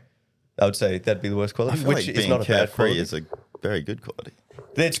 So I would say that'd be the worst I quality, feel which like is being not a bad carefree quality. is a very good quality.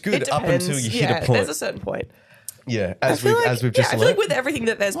 It's good It up depends. until you hit Yeah, a point. there's a certain point. Yeah, I as feel we've just I feel like learned. with everything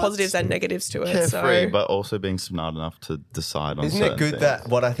that there's positives and negatives to it. Carefree, So but also being smart enough to decide on Isn't certain it good things. that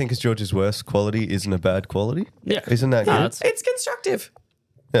what I think is George's worst quality isn't a bad quality? Yeah. Isn't that No, good? that's- it's constructive.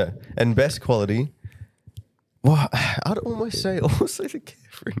 Yeah. And best quality, well, I'd almost say also the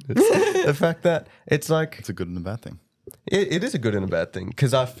carefreeness. The fact that it's like, It's a good and a bad thing. it is a good and a bad thing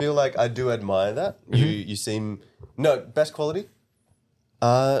because I feel like I do admire that. You seem, best quality,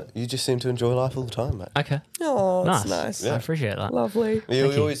 you just seem to enjoy life all the time, mate. Okay. Oh, Nice. that's nice. I appreciate that. Lovely.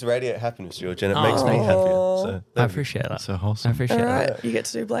 You always radiate happiness, George, and it makes me happier. So I appreciate that. So wholesome. I appreciate All that. right, you get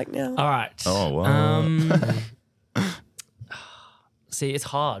to do Blake now. All right. Oh, wow. See, it's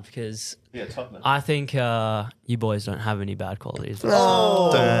hard because yeah, top man. I think you boys don't have any bad qualities.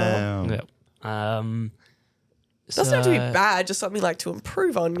 Oh, Damn. Yep. doesn't have to be bad. Just something like to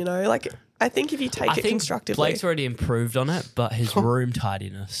improve on. You know, like I think if you take I it think constructively. Blake's already improved on it, but his room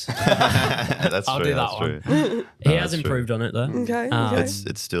tidiness. That's I'll true. do that That's one. true. He No, has that's improved on it though. Okay. Um, okay.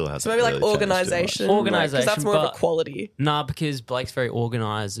 It still has. So maybe like really changed too much. organization. Organisation, because that's more of a but- quality. Nah, because Blake's very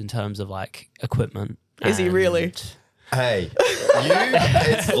organized in terms of like equipment. Is he really? and- Hey,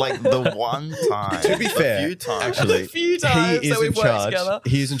 It's like the one time. to be fair, a few times. actually, A few times he that is in we've worked charge. together.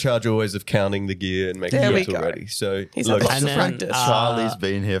 He is in charge always of counting the gear and making There sure we it's all go. ready. So He's look, had lots And of then, practice. Charlie's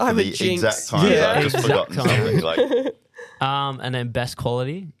been here for I'm a the jinx. exact time. Yeah. I've just Exact forgotten time. something. Like, and then best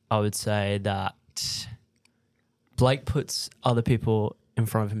quality, I would say that Blake puts other people in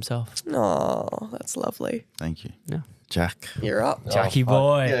front of himself. Oh, that's lovely. thank you, Yeah. Jack. You're up. Jackie fuck.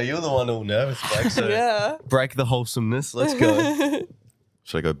 boy. Yeah, you're the one all nervous, Blake. So Yeah. break the wholesomeness. Let's go.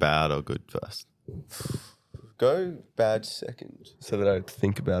 Should I go bad or good first? Go bad second, so that I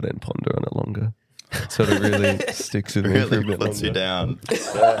think about it and ponder on it longer. So that it really sticks with me for a Really bit puts you longer. down.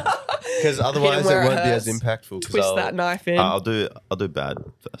 Because otherwise, it where it won't be as hurts. impactful. 'cause Twist that knife in. I'll do bad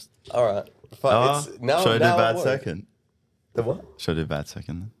first. All right. Fine. Should I do bad second? The what? Should I do bad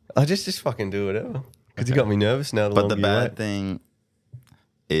second then? I just fucking do whatever. Because you got me nervous now. But the longer you bad wait. thing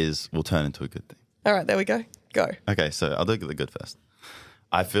will turn into a good thing. All right, there we go. Go. Okay, so I'll do the good first.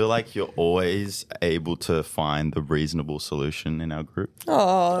 I feel like you're always able to find the reasonable solution in our group.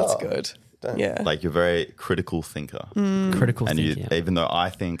 Oh, that's good. Damn. Yeah. Like you're a very critical thinker. Critical And thinking. you, even though I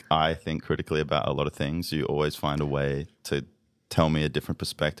think critically about a lot of things, you always find a way to tell me a different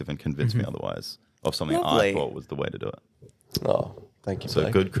perspective and convince me otherwise of something Lovely. I thought was the way to do it. Oh, thank you. So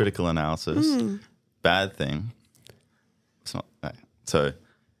Blake. good critical analysis. Bad thing. It's not. So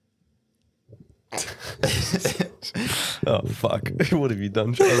Oh fuck! What have you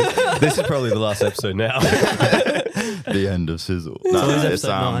done, Charlie? This is probably the last episode now. the end of Sizzle. No, always it's, episode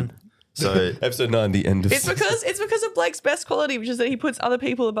 9. So Episode 9, the end of. It's because of Blake's best quality, which is that he puts other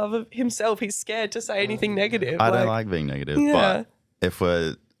people above himself. He's scared to say anything negative. I don't like being negative, Yeah. but if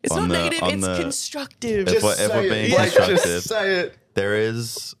we're It's not negative, it's constructive. If we're being constructive, just say it. There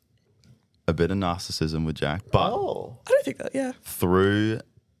is a bit of narcissism with Jack, but I don't think that, yeah. through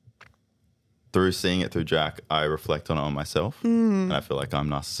seeing it through Jack, I reflect on it on myself, and I feel like I'm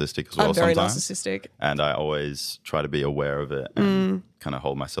narcissistic as well. I'm very sometimes. narcissistic, and I always try to be aware of it and kind of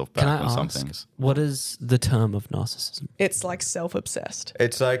hold myself back on some things. What is the term of narcissism? it's like self-obsessed.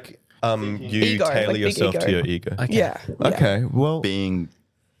 It's like you Ego, tailor like big yourself ego. to your ego. Okay. Yeah. Okay, well, Feeling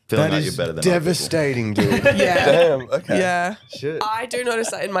that like is you're better than other people. devastating, dude. Yeah. Damn. Okay. Yeah. Shit. I do notice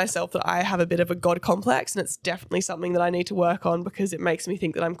that in myself that I have a bit of a God complex, and it's definitely something that I need to work on because it makes me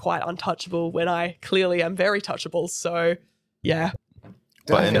think that I'm quite untouchable when I clearly am very touchable. So, yeah.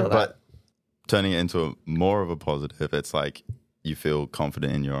 But turning it into more of a positive, it's like you feel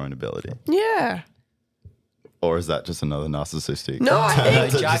confident in your own ability. Yeah. Or is that just another narcissistic? No, I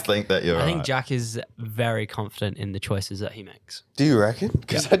think to just think that you're I think right. Jack is very confident in the choices that he makes. Do you reckon?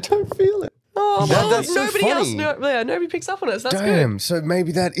 Because I don't feel it. Oh, well, that's so nobody else, funny. nobody picks up on it. So that's Damn. So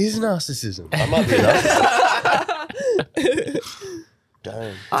maybe that is narcissism. I might be narcissistic.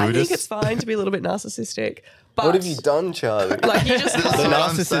 Damn. I think it's fine to be a little bit narcissistic. But What have you done, Charlie? Like you just The what I'm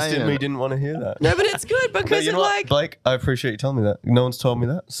narcissist in saying. me didn't want to hear that. no, but it's good because No, you know it what, like Blake? I appreciate you telling me that. No one's told me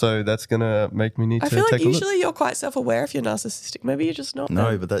that, so that's gonna make me need I to feel like take a look. usually you're quite self-aware if you're narcissistic. Maybe you're just not.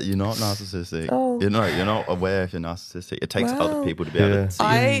 No, but that you're not narcissistic. Oh. You're not aware if you're narcissistic. It takes Wow. other people to be able Yeah. to see.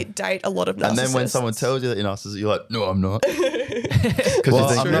 I date a lot of narcissists. And then when someone tells you that you're narcissistic, you're like, no, I'm not. Because Well, you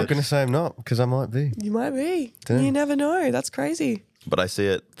think I'm you're not going to say I'm not because I might be. you might be. Damn. You never know. That's crazy. But I see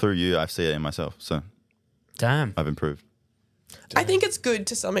it through you. I see it in myself. So Damn. I've improved. I think it's good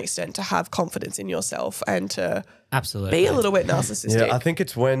to some extent to have confidence in yourself and to Absolutely. be a little bit narcissistic. Yeah, I think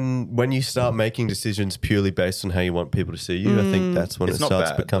it's when you start making decisions purely based on how you want people to see you. I think that's when It's it not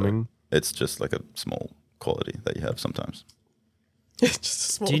starts bad, becoming. It's just like a small quality that you have sometimes. It's just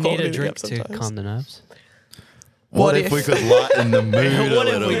a small Do you need quality a that drink have to sometimes. calm the nerves? What if if- we could lighten the mood a What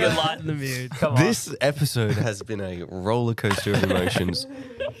if little we bit? could lighten the mood? Come on. This episode has been a roller coaster of emotions.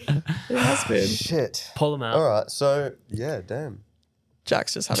 It has been. Shit. Pull them out. All right, so yeah, damn.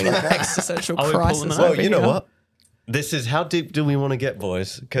 Jack's just having an existential Are we pulling crisis. them out? Well, over you know here. what? This is how deep do we want to get,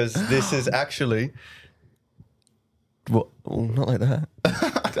 boys? Because this is actually. Well, not like that.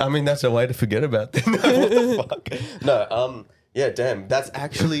 I mean, that's a way to forget about things. What the fuck? No, yeah, damn. That's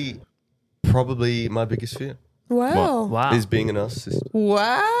actually probably my biggest fear Wow. Wow. is being a narcissist.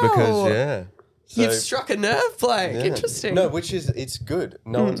 Wow. Because, yeah. You've So- struck a nerve, Blake. yeah. Interesting. No, which is, it's good.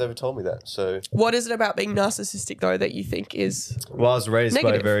 No one's ever told me that. So, What is it about being narcissistic, though, that you think is... well, I was raised by a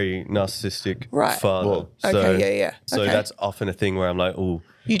Negative. very narcissistic Right. father. Well, so, Okay, yeah. So Okay. that's often a thing where I'm like, oh,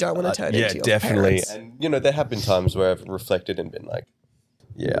 You don't want to turn yeah, into your definitely. parents. And you know, there have been times where I've reflected and been like,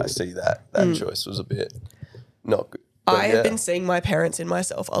 yeah, I see that. That choice was a bit not good. But I yeah. have been seeing my parents in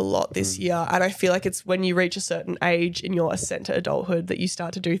myself a lot this year, and I feel like it's when you reach a certain age in your ascent to adulthood that you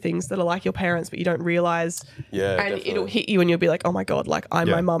start to do things that are like your parents, but you don't realize. Yeah, and definitely. it'll hit you, and you'll be like, "Oh my god, like I'm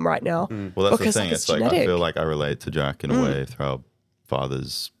Yeah. my mum right now." Well, that's Because, the thing. like, It's like I genetic. feel like I relate to Jack in a way through our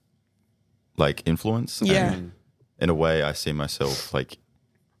father's like influence. Yeah. And in a way, I see myself like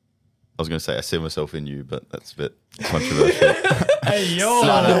I was going to say I see myself in you, but that's a bit controversial. Hey, yo.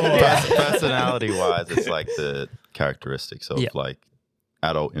 Personality wise, it's like the characteristics of Yeah. like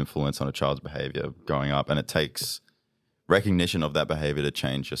adult influence on a child's behavior growing up, and it takes recognition of that behavior to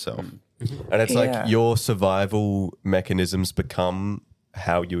change yourself. And it's Yeah. like your survival mechanisms become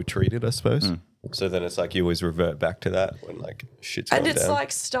how you were treated, I suppose. So then it's like you always revert back to that when like shit's And going it's down.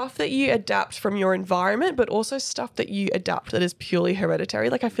 like stuff that you adapt from your environment, but also stuff that you adapt that is purely hereditary.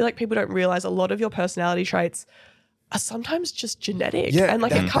 Like I feel like people don't realize a lot of your personality traits are sometimes just genetic, Yeah, and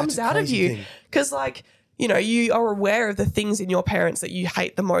like it comes that's a out of crazy you thing. because like. You know, you are aware of the things in your parents that you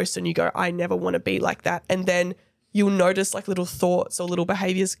hate the most, and you go, I never want to be like that. And then you'll notice like little thoughts or little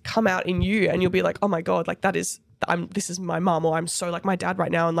behaviors come out in you, and you'll be like, oh my God, like this is my mum, or I'm so like my dad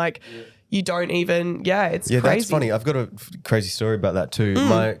right now. And like, you don't even, it's yeah, crazy. that's funny. I've got a crazy story about that too.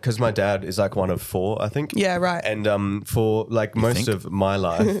 Because my dad is like one of 4, I think. Yeah, right. And for like most of my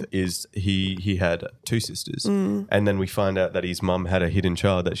life is he had 2 sisters, and then we find out that his mum had a hidden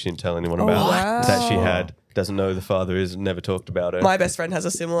child that she didn't tell anyone about. wow. That she had, doesn't know who the father is, never talked about her. My best friend has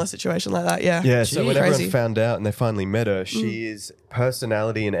a similar situation like that. Yeah. Yeah, so when everyone Crazy. found out and they finally met her, she is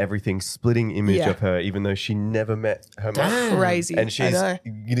personality and everything splitting image Yeah. of her, even though she never met her mum. Crazy. And I she's, know.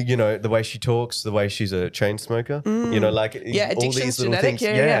 you know, the way she talks, the way she's a chain smoker, you know, like Yeah, all addiction's these little genetic.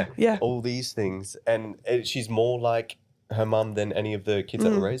 things. Yeah. All these things. And she's more like her mum than any of the kids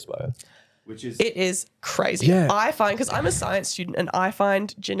that were raised by her. Which is... It is crazy. Yeah. I find, because I'm a science student, and I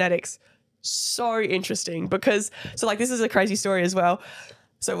find genetics so interesting because, so like this is a crazy story as well.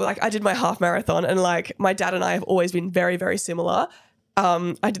 So like I did my half marathon and like my dad and I have always been very, very similar.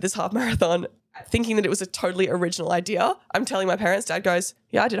 I did this half marathon thinking that it was a totally original idea. I'm telling my parents, Dad goes,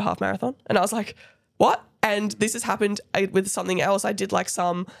 yeah, I did a half marathon. And I was like, what? And this has happened with something else. I did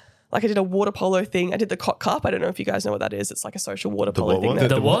I did a water polo thing. I did the Cot Cup. I don't know if you guys know what that is. It's like a social water polo thing.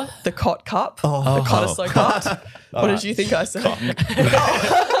 The what? The Cot Cup. Oh. The Cot is so cut. What did you think I said?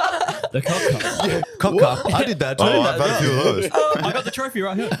 The Cot Cup. Yeah, Cot Cup. I did that too. I've had a few of those. I got the trophy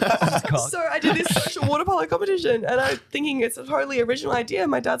right here. So I did this social water polo competition and I'm thinking it's a totally original idea.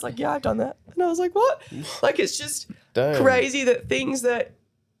 My dad's like, yeah, I've done that. And I was like, what? Like, it's just crazy that things that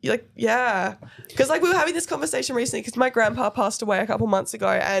you're like, yeah. Because like we were having this conversation recently because my grandpa passed away a couple months ago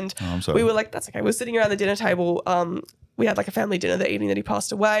and we were like, that's okay. We were sitting around the dinner table. We had like a family dinner the evening that he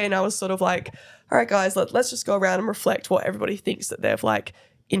passed away and I was sort of like, all right, guys, let's just go around and reflect what everybody thinks that they've like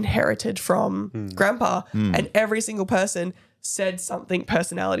inherited from grandpa. And every single person said something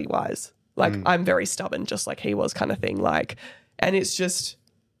personality-wise. Like, I'm very stubborn, just like he was kind of thing. Like, and it's just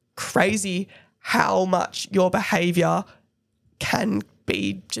crazy how much your behavior can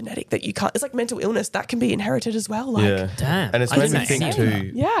be genetic that you can't. It's like mental illness that can be inherited as well. Like, damn. And it's made me think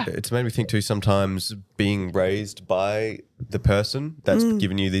too. Yeah. It's made me think too. Sometimes being raised by the person that's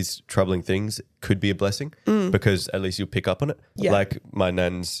giving you these troubling things could be a blessing because at least you'll pick up on it. Yeah. Like my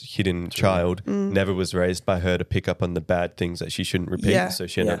nan's hidden child never was raised by her to pick up on the bad things that she shouldn't repeat. Yeah. So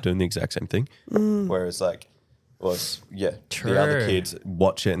she ended up doing the exact same thing. Whereas like, True. the other kids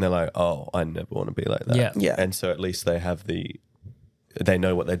watch it and they're like, oh, I never want to be like that. Yeah. Yeah. And so at least they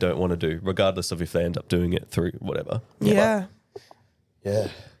know what they don't want to do, regardless of if they end up doing it through whatever. yeah. Yeah.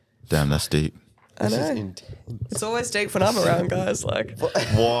 Damn, that's deep. I know. It's always deep when I'm around, guys. Like,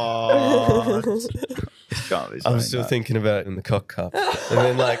 What? Can't be I'm saying still that. thinking about it in the cock cup. And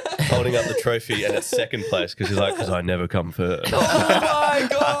then like holding up the trophy and it's second place because I never come first. oh my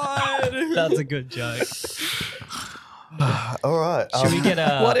God. That's a good joke. All right. Should we get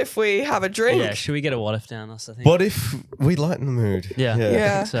a... What if we have a drink? Yeah, should we get a what if down us, I think? What if we lighten the mood? Yeah. Yeah.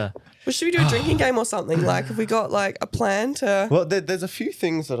 I think so. Well, should we do a drinking game or something? Like, have we got like a plan to? Well, there's a few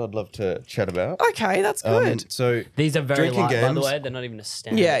things that I'd love to chat about. Okay, that's good. So These are very drinking light, by the games. way. They're not even a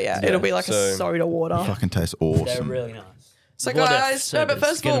standard. Yeah. It'll be like a so- soda water. Fucking tastes They're awesome. really nice. So What if guys, no, but sodas?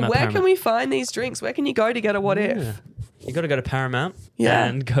 first Get of all, them at where can Paramount. we find these drinks? Where can you go to get a what if? Yeah. You got to go to Paramount Yeah.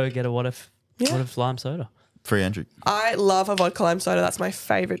 and go get a what if lime soda. Free entry. I love a vodka lime soda. That's my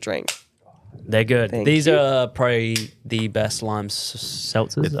favorite drink. They're good. Thank These you. are probably the best lime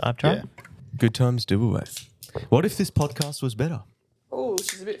seltzers I've tried. Yeah. good times do away. What if this podcast was better? Oh,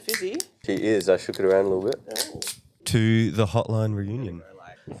 she's a bit fizzy. She is. I shook it around a little bit. To the Hotline reunion.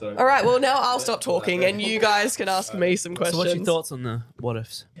 All right, well, now I'll stop talking and you guys can ask me some questions. So what's your thoughts on the what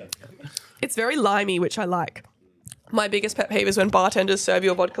ifs? It's very limey, which I like. My biggest pet peeve is when bartenders serve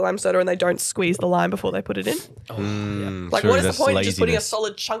you a vodka lime soda and they don't squeeze the lime before they put it in. Like, true, what is the that's point of just putting a laziness.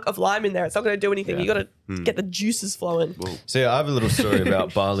 solid chunk of lime in there? It's not going to do anything. You got to get the juices flowing. So yeah, I have a little story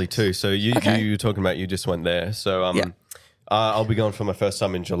about Bali too. So you Okay. were talking about you just went there. So Yeah. I'll be going for my first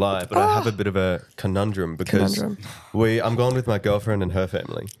time in July, but I have a bit of a conundrum because Conundrum. I'm going with my girlfriend and her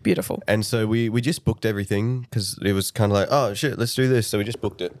family. Beautiful. And so we just booked everything because it was kind of like, oh shit, let's do this. So we just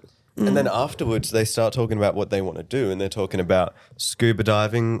booked it. And then afterwards they start talking about what they want to do. And they're talking about scuba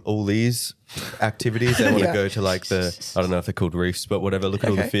diving, all these activities. They want to Yeah. go to like I don't know if they're called reefs, but whatever, look at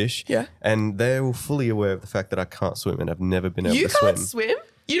all the Okay. fish. Yeah. And they're all fully aware of the fact that I can't swim and I've never been able You to can't swim. swim?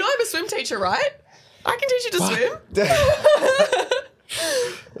 You know I'm a swim teacher, right? I can teach you to swim.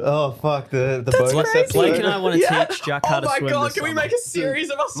 Oh fuck the That's bonus crazy. episode. Blake and I want to Yeah. teach Jack how Oh to my swim. God, this can we summer. make a series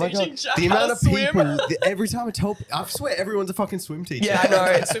of us Oh my teaching God. Jack The how amount to of swim? people, every time I tell, I swear everyone's a fucking swim teacher. Yeah, I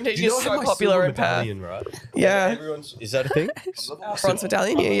know. Swim teaching is I have so my popular silver in Perth. medallion, right? Yeah. Is that a thing? Bronze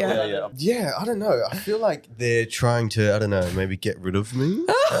medallion, yeah. Yeah, I don't know. I feel like they're trying to, I don't know, maybe get rid of me.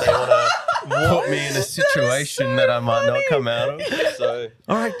 They want to put me in a situation that I might not come out of. So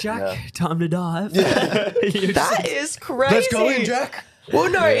All right, Jack, time to dive. That is crazy. let's go in, Jack. Well,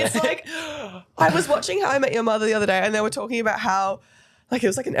 no, it's like I was watching How I Met Your Mother the other day, and they were talking about how, like, it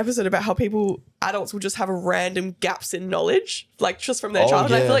was like an episode about how adults will just have random gaps in knowledge, like just from their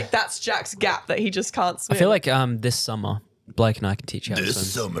childhood. I yeah. feel like that's Jack's gap that he just can't swim. I feel like this summer, Blake and I can teach you how to swim.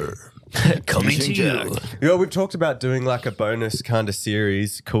 summer. Coming to you. Yeah, we've talked about doing like a bonus kind of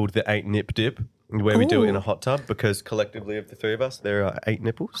series called the 8 Nip Dip, where we do it in a hot tub because collectively of the three of us, there are 8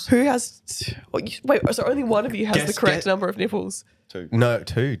 nipples. who has? Wait, so only one of you has Guess- the correct guess- number of nipples. Two. No,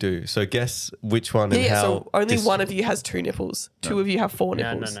 2 do. So guess which one and how. So only one of you has 2 nipples. 2 of you have 4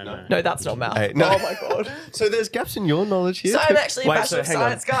 nipples. No, that's not math. Hey, no. Oh my god. So there's gaps in your knowledge here. So I'm actually a Bachelor of hang on.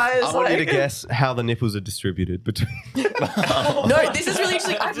 Science, guys. I want you to guess how the nipples are distributed between. No, this is really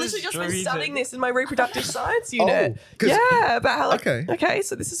interesting. I've literally just been studying this in my reproductive science unit. About how Okay,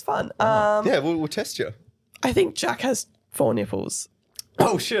 so this is fun. Yeah, we'll test you. I think Jack has 4 nipples.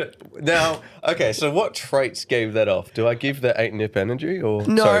 Oh shit! Now, okay. So, what traits gave that off? Do I give the 8 nip energy or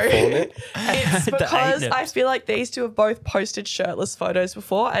No. 4 nip? It's because I feel like these two have both posted shirtless photos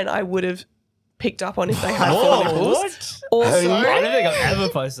before, and I would have picked up on if they had 4 nipples. What? Also, I don't think I've ever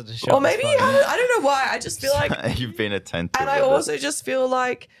posted a shot. or maybe you haven't. I don't know why. I just feel like, You've been attentive. and I with also just feel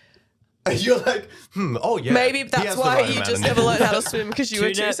like You're like, oh yeah. maybe he that's has the why right you amount just of never nipples. learned how to swim because you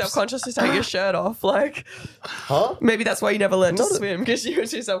were too nips. self-conscious to take your shirt off. Like, Huh? maybe that's why you never learned to Not a- swim because you were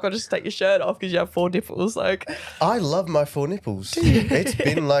too self-conscious to take your shirt off because you have 4 nipples. Like, I love my 4 nipples. It's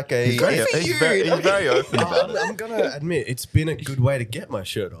been like a. He's very open about it. I'm gonna admit it's been a good way to get my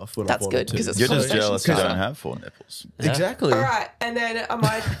shirt off when That's I wanted good, to. 'cause it's You're just Conversation jealous you starter. don't have 4 nipples. Exactly. all right, and then am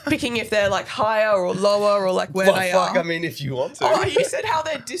I picking if they're like higher or lower or like where Well, they fuck, are? I mean, if you want to. Oh, you said how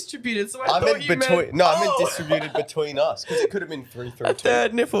they're distributed, so I I thought meant you between. meant No, I meant distributed between us because it could have been 3 3 a 2.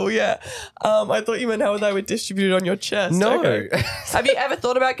 third nipple. Yeah, I thought you meant how they were distributed on your chest. No. Okay. Have you ever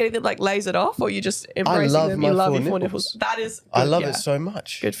thought about getting them like lasered off, or you just embracing love them? my You love 4 your 4 nipples. nipples. That is. Good, I love yeah. it so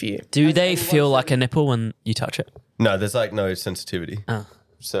much. Good for you. Do they feel like a nipple when you touch it? No, there's like no sensitivity. Oh.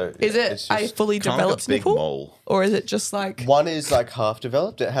 So Is it it's a just- fully Kind of developed a big nipple, mole. or is it just like? One is like half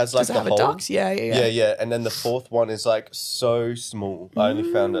developed. It has like Does it the have a hole. duct? Yeah. Yeah. And then the 4th one is like so small. I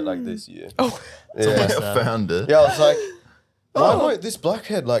only found it like this year. Oh, Yeah. I found it. Yeah, I was like, why won't this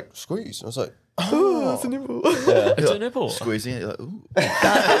blackhead like squeeze? I was like, ooh, that's a nipple. yeah. It's a nipple. Squeezing it, you're like, ooh.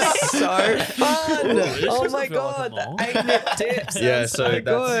 That is so fun. This Oh doesn't my feel like a god, mole. the 8-nip dips. Yeah, That's so so that's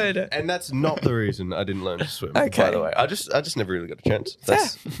good. and that's not the reason I didn't learn to swim. Okay. By the way, I just never really got a chance.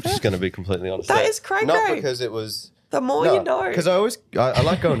 That's just going to be completely honest. That is cray Not cray. because it was. The more you know. Because I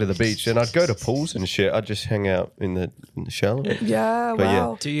like going to the beach and I'd go to pools and shit. I'd just hang out in the shower. Yeah, But yeah.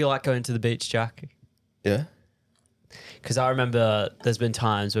 wow. Do you like going to the beach, Jack? Yeah. Because I remember there's been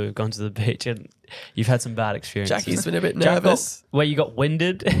times where we've gone to the beach and you've had some bad experiences. Jackie's been a bit Jack got- nervous. where you got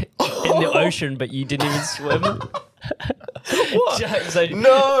winded in the ocean, but you didn't even swim. What? Jack, so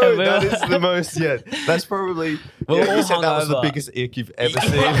No, that is the most yet. That's probably. We're Yeah, all you said that was the hungover. biggest ick you've ever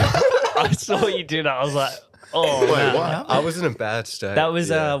seen. I saw you do that. I was like, oh, Wait, man. what happened? I was in a bad state. That was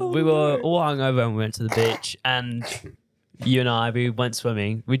Yeah. we were all hungover and we went to the beach and you and I we went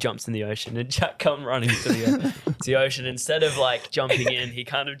swimming. We jumped in the ocean and Jack come running to the ocean. Instead of like jumping in, he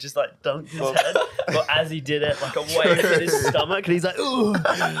kind of just like dunked his head. But as he did it, like a wave hit his stomach and he's like, ooh.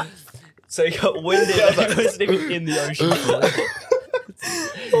 So he got winded and he wasn't even in the ocean.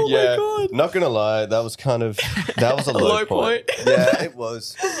 Oh Yeah, my god. not gonna lie, that was a low point. Yeah, it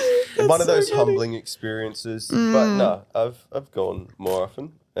was one of so those funny. humbling experiences. But no, I've gone more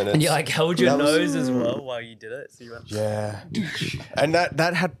often, and it's, And you like held your That was- nose as well while you did it. So you went, yeah, and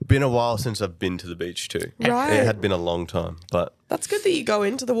that had been a while since I've been to the beach too. Right. It had been a long time, but That's good that you go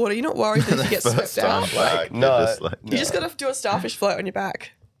into the water. You're not worried that you get First swept time out. back, no, you're just like, You just got to do a starfish float on your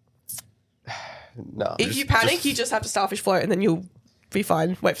back. no. If you panic, you just have to starfish float and then you'll be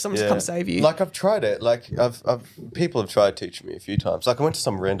fine. Wait for someone to come save you. Like I've tried it. Like people have tried teaching me a few times. Like I went to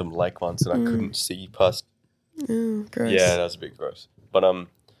some random lake once and I couldn't see past. Gross. Yeah, that was a bit gross. But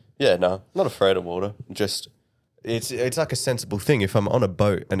yeah, no, not afraid of water. Just it's like a sensible thing. If I'm on a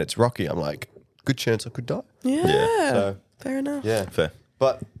boat and it's rocky, I'm like, good chance I could die. Yeah. So Fair enough. yeah, Fair.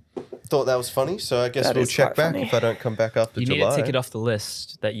 but thought that was funny. So I guess That we'll is check quite back funny. if I don't come back after you July. need to tick it off the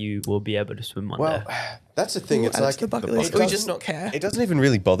list that you will be able to swim one Well, day. that's the thing. It's Add it like to the bucket it list. Or you doesn't- just not care. It doesn't even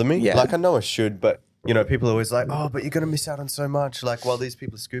really bother me. Yeah. Like I know I should, but you know, people are always like, "Oh, but you're gonna miss out on so much." Like while these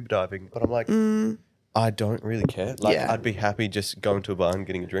people are scuba diving, but I'm like, I don't really care. Like Yeah. I'd be happy just going to a bar and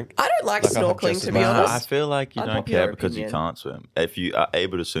getting a drink. I don't like Like, I have snorkeling, just to as be much- I honest. feel like you don't Unpopular care because you opinion. can't swim. If you are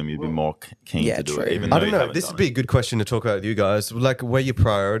able to swim, you'd be more keen Yeah, to do true. it. Even though I don't you know. haven't This done would be a good question to talk about with you guys. Like where your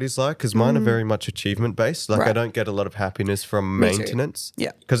priorities lie, because mine are very much achievement based. Like I Right. don't get a lot of happiness from Me too. maintenance.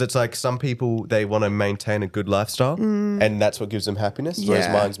 Yeah. Because it's like some people they want to maintain a good lifestyle, and that's what gives them happiness. Whereas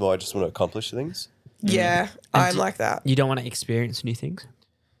Yeah. mine's more I just want to accomplish things Yeah, I'm like that. You don't want to experience new things?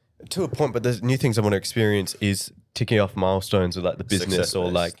 to a point. But the new things I want to experience is ticking off milestones with like the business or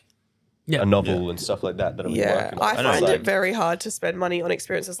Success-based. like Yeah. a novel and stuff like that. That I'm Yeah, working on. I I know, find like- it very hard to spend money on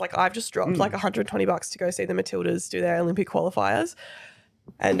experiences. Like I've just dropped like $120 to go see the Matildas do their Olympic qualifiers,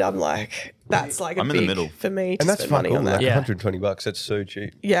 and I'm like, that's like a I'm in the big middle. for me to And that's spend fun. money Cool. on Like that. Yeah. $120. That's so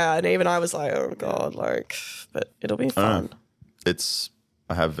cheap. Yeah, and even I was like, oh god, like, but it'll be fun.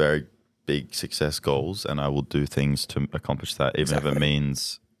 I have very big success goals, and I will do things to accomplish that, even if it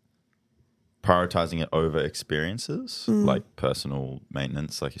means prioritizing it over experiences, like personal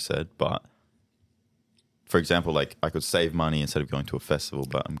maintenance, like you said. But for example, like I could save money instead of going to a festival,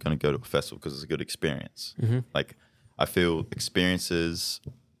 but I'm going to go to a festival because it's a good experience. Like I feel experiences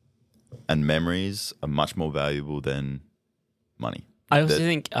and memories are much more valuable than money. I also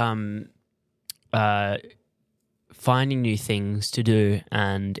think finding new things to do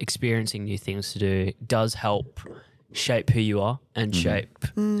and experiencing new things to do does help shape who you are and shape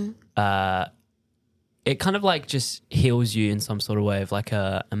it kind of like just heals you in some sort of way of like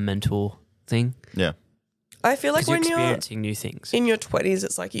a mental thing. Yeah. I feel like when you're you're experiencing new things in your 20s,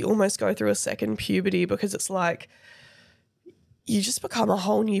 it's like you almost go through a second puberty, because it's like you just become a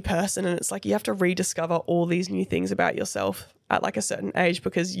whole new person, and it's like you have to rediscover all these new things about yourself at like a certain age,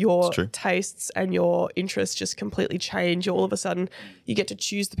 because your tastes and your interests just completely change. All of a sudden you get to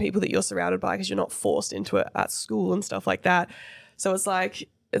choose the people that you're surrounded by, because you're not forced into it at school and stuff like that. So it's like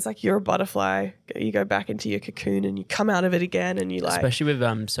you're a butterfly. You go back into your cocoon and you come out of it again, and you like, especially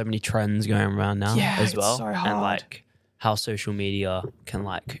with so many trends going around now as well. It's so hard. And like how social media can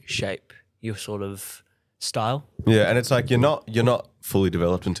like shape your sort of style. Yeah, and it's like you're not fully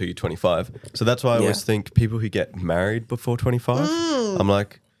developed until you're 25. So that's why I always think people who get married before 25, I'm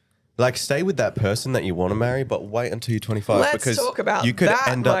like stay with that person that you want to marry, but wait until you're 25. Let's because talk about you could that.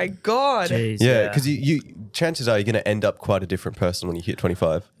 end up, my God. Jeez, yeah, because you chances are you're going to end up quite a different person when you hit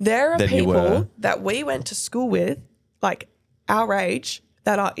 25. There are than you were. people that we went to school with, like our age,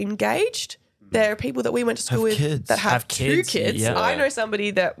 that are engaged. There are people that we went to school with kids. that have two kids, kids. yeah. I know somebody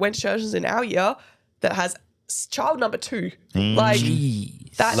that went to churches in our year that has child number 2. Like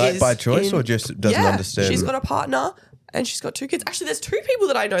Jeez. that Like is by choice or just doesn't understand? She's got a partner and she's got 2 kids. Actually, there's 2 people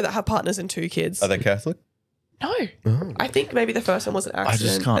that I know that have partners and 2 kids. Are they Catholic? No. I think maybe the first one was an I just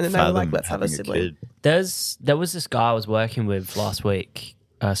accident, can't and then they were fathom like, let's have a having sibling. kid. There was this guy I was working with last week,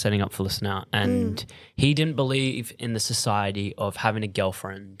 setting up for Listen Out, and he didn't believe in the society of having a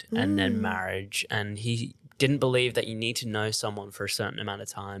girlfriend and then marriage, and he didn't believe that you need to know someone for a certain amount of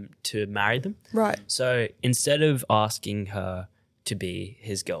time to marry them. Right. So instead of asking her to be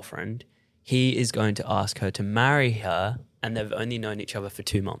his girlfriend, he is going to ask her to marry her, and they've only known each other for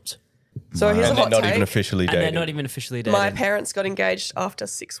 2 months. So here's a And they're hot not take. even officially And dating. they're not even officially dating. My parents got engaged after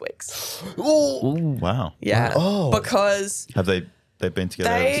 6 weeks. Wow. Yeah. Oh. Because Have they've been together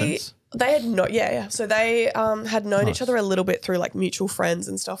ever since? they had not, yeah. So they had known each other a little bit through like mutual friends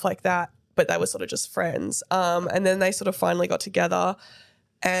and stuff like that, but they were sort of just friends. And then they sort of finally got together,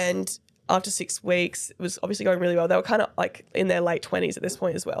 and after 6 weeks, it was obviously going really well. They were kind of like in their late 20s at this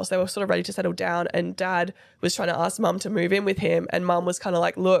point as well. So they were sort of ready to settle down, and Dad was trying to ask Mum to move in with him, and Mum was kind of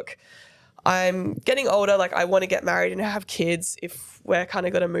like, look, I'm getting older, like I want to get married and have kids. If we're kind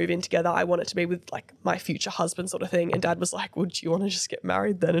of going to move in together, I want it to be with like my future husband sort of thing. And Dad was like, would you want to just get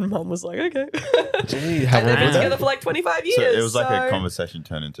married then? And Mum was like, okay. Gee, how And they've old been were they? together for like 25 years. So it was like a conversation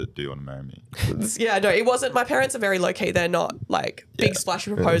turned into, do you want to marry me? Yeah, no, it wasn't. My parents are very low key. They're not like big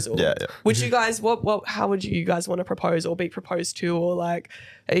splashy proposal. Yeah. Would you guys, how would you guys want to propose or be proposed to? Or like,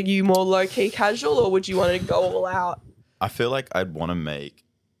 are you more low key casual, or would you want to go all out? I feel like I'd want to make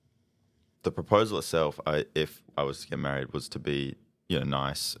the proposal itself, if I was to get married, was to be,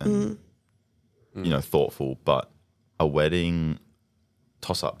 nice and, thoughtful, but a wedding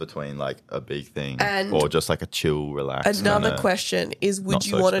toss up between like a big thing And or just like a chill, relax. Another question is, would not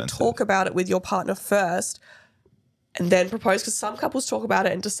you so want to expensive. talk about it with your partner first and then propose? Because some couples talk about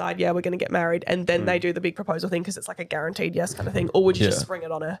it and decide, yeah, we're going to get married, and then they do the big proposal thing because it's like a guaranteed yes kind of thing. Or would you just spring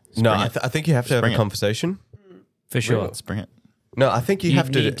it on her? No, I think you have to have Spring a it. conversation. For sure. Let's bring it. No, I think you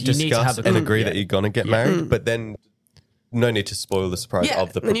have to you need to discuss have a and con- agree that you're going to get married, but then no need to spoil the surprise Yeah,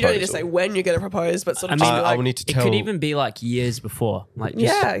 of the and proposal. you don't need to say when you're going to propose, but sort of I just mean, be I like, will need to It tell. could even be like years before. Like just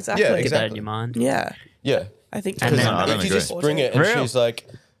yeah, exactly. Yeah, get that exactly. in your mind. Yeah, Yeah. I think And then- I don't If you agree. just bring it and Real. she's like,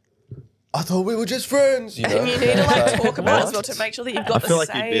 I thought we were just friends. You know? And you need to like talk about it as What? well to make sure that you've I got feel the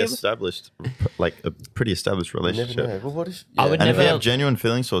like you'd be same. established, like a pretty established You never relationship. know. Well, what if? I would And if you Never- have genuine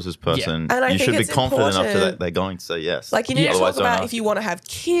feelings towards this person, And I you think should be it's confident enough important- that they're going to say yes. Like you need to Otherwise, talk don't about ask. if you want to have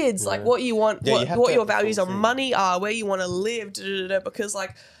kids, like what you want, Yeah, you have what to your have the values full on thing. money are, where you want to live, because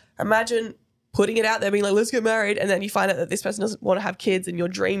like imagine putting it out there being like, let's get married, and then you find out that this person doesn't want to have kids, and your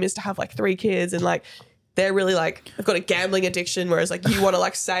dream is to have like 3 kids, and like they're really like they've got a gambling addiction, whereas like you want to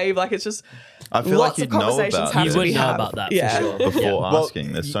like save, like it's just I feel lots like of you'd know conversations about have You to would be know had. about that for Yeah. sure. before Yeah.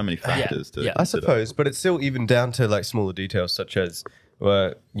 asking. There's so many factors to Yeah. I suppose, but it's still even down to like smaller details such as,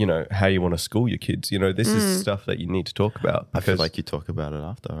 how you want to school your kids. This is stuff that you need to talk about. I feel because- like you talk about it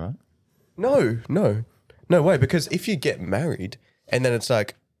after, right? No. No way, because if you get married and then it's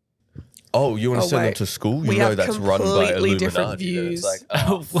like, oh, you want to send them to school? You know that's run by Illuminati. Different views.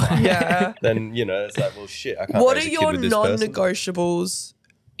 It's like, yeah. Then, it's like, well, shit, I can't What raise are a kid your with this person. non-negotiables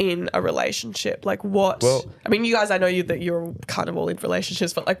in a relationship? Like what? Well, I mean, you guys, I know that you're kind of all in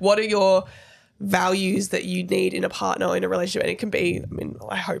relationships, but like what are your values that you need in a partner in a relationship? And it can be, I mean,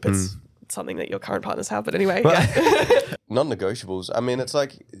 I hope it's something that your current partners have, but anyway. Non-negotiables. I mean, it's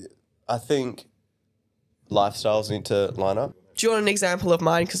like, I think lifestyles need to line up. Do you want an example of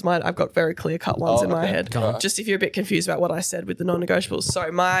mine? Because mine, I've got very clear-cut ones in my head. Just if you're a bit confused about what I said with the non-negotiables.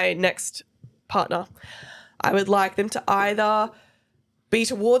 So my next partner, I would like them to either be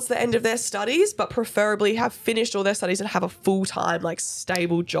towards the end of their studies, but preferably have finished all their studies and have a full-time, like,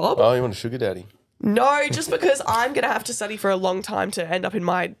 stable job. Oh, you want a sugar daddy? No, just because I'm going to have to study for a long time to end up in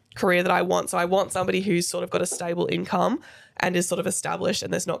my career that I want. So I want somebody who's sort of got a stable income and is sort of established,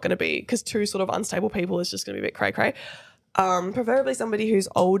 and there's not going to be, because two sort of unstable people is just going to be a bit cray-cray. Preferably somebody who's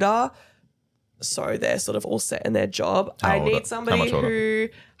older, so they're sort of all set in their job. I need somebody who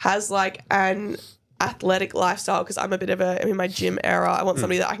has like an athletic lifestyle, because I'm I'm in my gym era. I want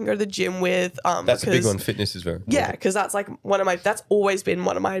somebody that I can go to the gym with. That's a big one. Fitness is very important. Yeah, because that's like that's always been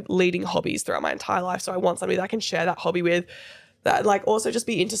one of my leading hobbies throughout my entire life. So I want somebody that I can share that hobby with, that like also just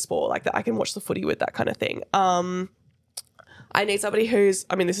be into sport, like that I can watch the footy with, that kind of thing. I need somebody who's,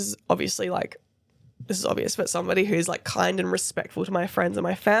 I mean, this is obvious, but somebody who's like kind and respectful to my friends and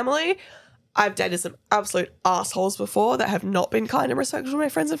my family. I've dated some absolute assholes before that have not been kind and respectful to my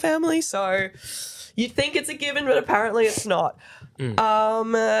friends and family. So you'd think it's a given, but apparently it's not.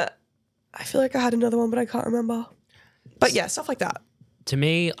 I feel like I had another one, but I can't remember. But yeah, stuff like that. To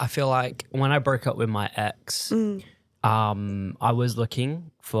me, I feel like when I broke up with my ex, I was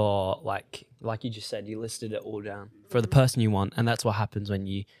looking for like you just said, you listed it all down for the person you want. And that's what happens when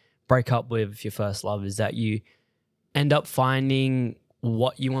you break up with your first love, is that you end up finding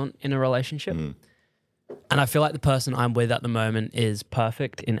what you want in a relationship. And I feel like the person I'm with at the moment is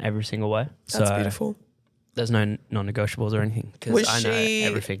perfect in every single way. That's beautiful. There's no non-negotiables or anything, because I know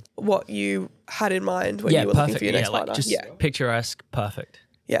everything. What you had in mind when you were looking for your next partner? Just picturesque, perfect.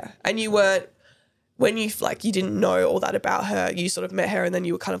 Yeah. And you weren't, when you you didn't know all that about her, you sort of met her and then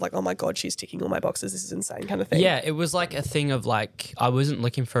you were kind of like, oh my God, she's ticking all my boxes. This is insane kind of thing. Yeah, it was like a thing of like, I wasn't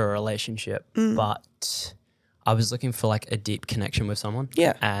looking for a relationship, but I was looking for like a deep connection with someone.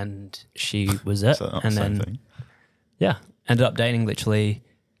 Yeah. And she was it. And then, ended up dating literally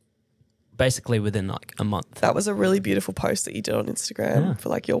basically within like a month. That was a really beautiful post that you did on Instagram for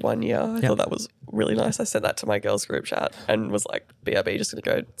like your 1 year. I thought that was really nice. I sent that to my girls group chat and was like, BRB, just going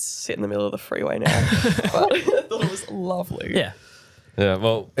to go sit in the middle of the freeway now. But I thought it was lovely. Yeah. Yeah,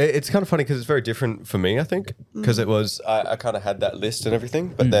 well, it's kind of funny because it's very different for me, I think, because it was, I kind of had that list and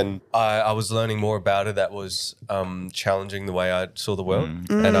everything, but then I was learning more about it that was challenging the way I saw the world.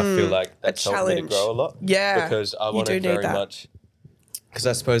 And I feel like that helped me to grow a lot. Yeah. Because I wanted very much, because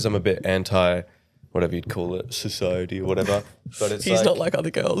I suppose I'm a bit anti, whatever you'd call it, society or whatever. But it's He's not like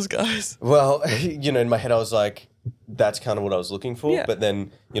other girls, guys. Well, in my head I was like, that's kind of what I was looking for. Yeah. But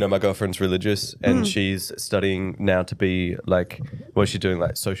then, my girlfriend's religious and she's studying now to be like, she's doing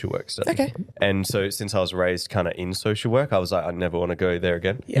like social work stuff. Okay. And so since I was raised kind of in social work, I was like, I never want to go there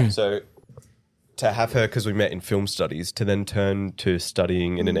again. Yeah. So to have her, because we met in film studies, to then turn to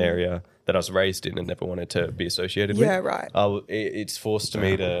studying in an area that I was raised in and never wanted to be associated with. Yeah, right. It's forced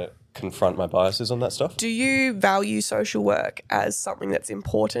me to confront my biases on that stuff. Do you value social work as something that's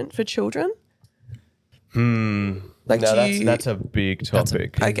important for children? Like that's a big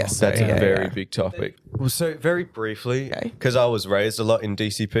topic. I guess that's a very big topic. Well, so very briefly, because I was raised a lot in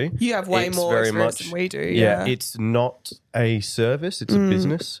DCP. You have way more experience than we do. Yeah, it's not a service; it's a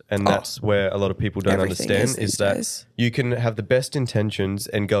business, and that's where a lot of people don't understand is that you can have the best intentions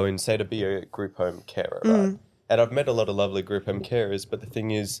and go and say to be a group home carer, right? And I've met a lot of lovely group home carers, but the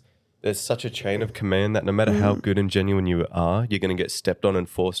thing is, there's such a chain of command that no matter how good and genuine you are, you're going to get stepped on and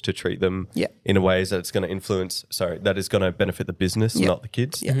forced to treat them in a ways that it's going to that is going to benefit the business, not the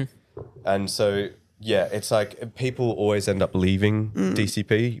kids. Yeah. And so, it's like people always end up leaving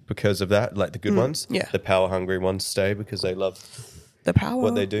DCP because of that, like the good ones. Yeah. The power hungry ones stay because they love the power,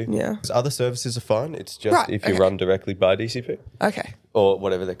 what they do. Yeah. Other services are fine. It's just if you run directly by DCP. Okay. Or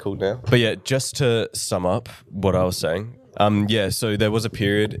whatever they're called now. But yeah, just to sum up what I was saying, so there was a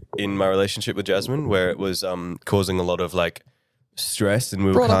period in my relationship with Jasmine where it was causing a lot of like stress, and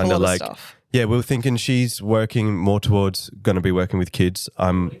we were kind of like, we were thinking she's working more towards going to be working with kids.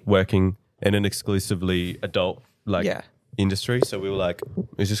 I'm working in an exclusively adult industry, so we were like,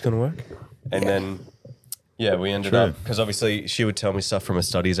 is this going to work? And then Yeah, we ended up, because obviously she would tell me stuff from her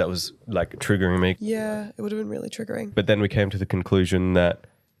studies that was like triggering me. Yeah, it would have been really triggering. But then we came to the conclusion that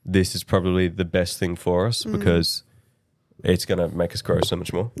this is probably the best thing for us because it's going to make us grow so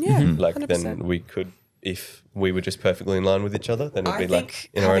much more. Yeah, like 100%. then we could, if we were just perfectly in line with each other, then it'd be like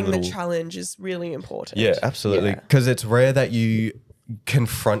in our own having little... the challenge is really important. Yeah, absolutely. Because it's rare that you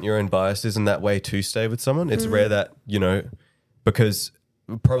confront your own biases in that way to stay with someone. It's rare that, you know, because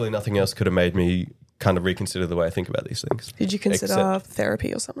probably nothing else could have made me kind of reconsider the way I think about these things. Did you consider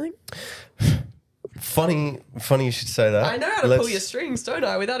therapy or something? Funny you should say that. I know how to pull your strings, don't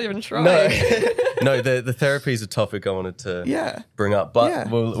I? Without even trying. No, the therapy is a topic I wanted to bring up, but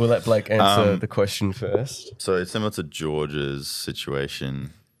we'll let Blake answer the question first. So it's similar to George's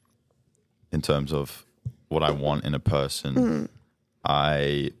situation in terms of what I want in a person.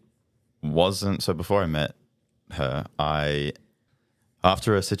 I wasn't, so before I met her,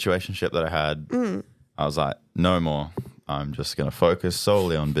 after a situationship that I had, I was like, no more. I'm just going to focus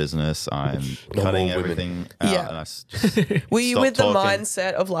solely on business. I'm cutting everything out. Yeah. And I just Were you with talking. the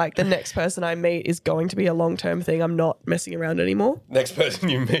mindset of like the next person I meet is going to be a long-term thing? I'm not messing around anymore. Next person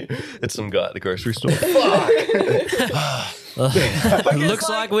you meet, it's some guy at the grocery store. Looks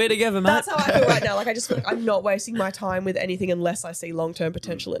like we're together, man. That's how I feel right now. Like I just feel like I'm not wasting my time with anything unless I see long-term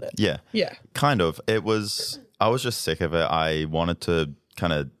potential in it. Yeah. Yeah. Kind of. I was just sick of it. I wanted to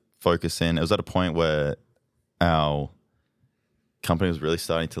kind of focus in. It was at a point where our company was really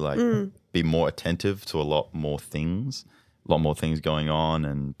starting to like be more attentive to a lot more things going on,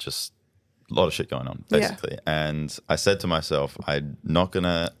 and just a lot of shit going on basically. And I said to myself, I'm not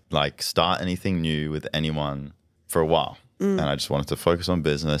gonna like start anything new with anyone for a while. And I just wanted to focus on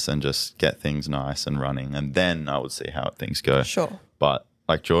business and just get things nice and running, and then I would see how things go. Sure. But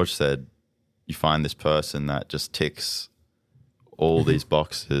like George said, you find this person that just ticks all these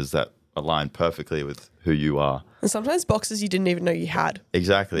boxes that align perfectly with who you are. And sometimes boxes you didn't even know you had.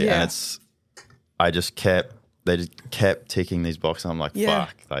 Exactly. Yeah. And they just kept ticking these boxes. I'm like,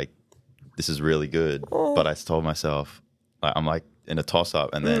 fuck, like this is really good. But I told myself, like, I'm like in a toss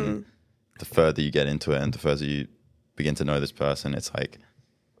up. And then the further you get into it and the further you begin to know this person, it's like,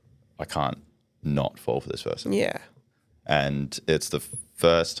 I can't not fall for this person. Yeah. And it's the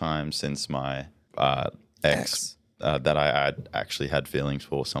first time since my ex that I had actually had feelings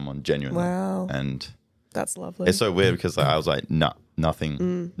for someone genuinely. Wow. And that's lovely. it's so weird because I was like, no,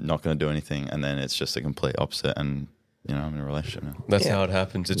 nothing, not going to do anything. And then it's just the complete opposite. And, you know, I'm in a relationship now. That's how it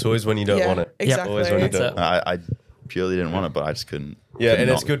happens. It's always when you don't want it. Exactly. Always when you don't. I purely didn't want it, but I just couldn't. Yeah, and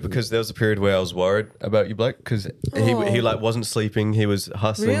it's not. good because there was a period where I was worried about you, Blake, because he like wasn't sleeping. He was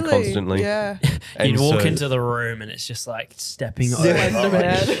hustling constantly. Yeah. And You'd walk into the room and it's just like stepping over.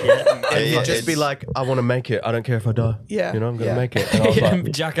 And he'd just be like, I want to make it. I don't care if I die. Yeah. You know, I'm going to make it. And I was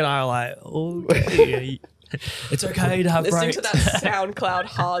like, Jack and I are like, okay. It's okay to have Listening breaks. to that SoundCloud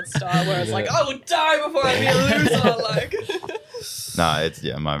hard style where it's like, I will die before I be a loser. Like,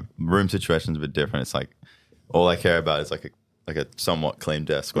 Nah, my room situation's a bit different. It's like all I care about is like a somewhat clean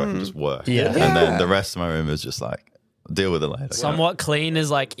desk where I can just work. Yeah. And then the rest of my room is just like, deal with it later. Somewhat clean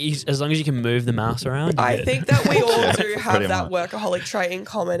is like, as long as you can move the mouse around. I think that we all do have pretty that much. workaholic trait in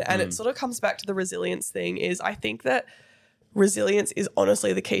common. And it sort of comes back to the resilience thing is I think that resilience is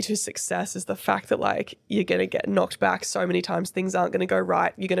honestly the key to success, is the fact that like you're going to get knocked back so many times. Things aren't going to go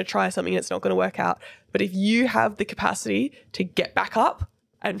right. You're going to try something and it's not going to work out. But if you have the capacity to get back up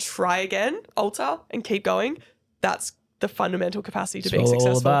and try again, alter and keep going, that's the fundamental capacity to being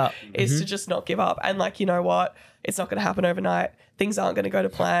successful, is to just not give up. And like, you know what? It's not going to happen overnight. Things aren't going to go to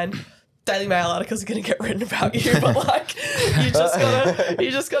plan. Daily Mail articles are going to get written about you, but like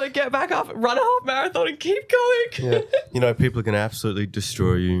you just gotta get back up, run a half marathon, and keep going. yeah. You know, people are going to absolutely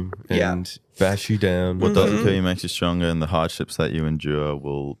destroy you and bash you down. What doesn't kill you makes you stronger, and the hardships that you endure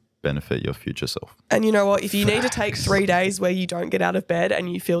will benefit your future self. And you know what? If you need to take 3 days where you don't get out of bed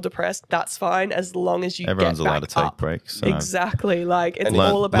and you feel depressed, that's fine, as long as you Everyone's get back allowed to take up. breaks. So. Exactly. Like it's And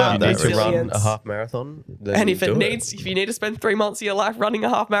all about You need to run resilience. a half marathon. Then And if do you need to spend 3 months of your life running a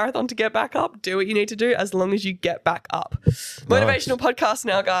half marathon to get back up, do what you need to do as long as you get back up. Motivational podcast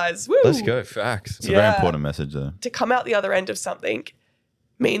now, guys. Woo! Let's go. Facts. It's a very important message though. To come out the other end of something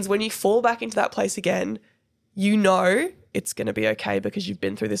means when you fall back into that place again, you know it's going to be okay because you've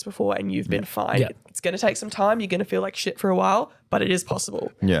been through this before and you've been fine. Yeah. It's going to take some time. You're going to feel like shit for a while, but it is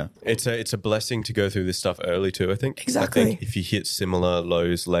possible. Yeah. It's a blessing to go through this stuff early too, I think. Exactly. I think if you hit similar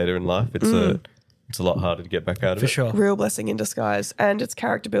lows later in life, it's a lot harder to get back out of For it. sure. Real blessing in disguise. And it's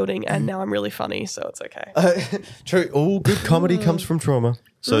character building. And now I'm really funny, so it's okay. True. All good comedy comes from trauma.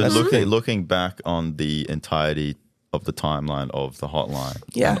 So looking back on the entirety of the timeline of the hotline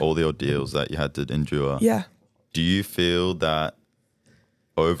and all the ordeals that you had to endure, Yeah. Do you feel that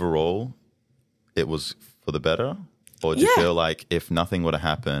overall it was for the better? Or do you feel like if nothing would have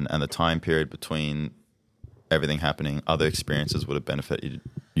happened and the time period between everything happening, other experiences would have benefited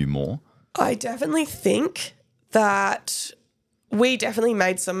you more? I definitely think that we definitely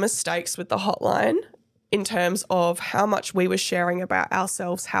made some mistakes with the hotline in terms of how much we were sharing about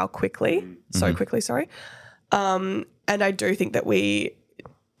ourselves, so quickly, sorry. And I do think that we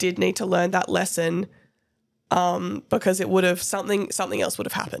did need to learn that lesson because it would have something else would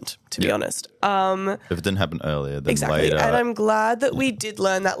have happened, to be honest. If it didn't happen earlier, then exactly. later. And I'm glad that we did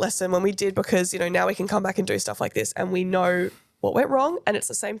learn that lesson when we did, because, you know, now we can come back and do stuff like this and we know what went wrong. And it's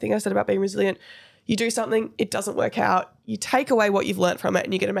the same thing I said about being resilient. You do something, it doesn't work out. You take away what you've learned from it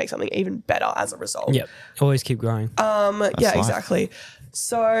and you're going to make something even better as a result. Yep. Always keep growing. Yeah, exactly.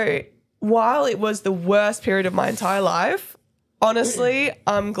 So while it was the worst period of my entire life, honestly,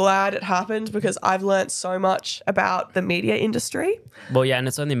 I'm glad it happened because I've learned so much about the media industry. Well, yeah, and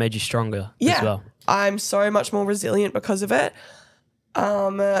it's only made you stronger as well. I'm so much more resilient because of it.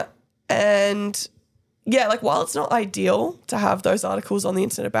 And yeah, like while it's not ideal to have those articles on the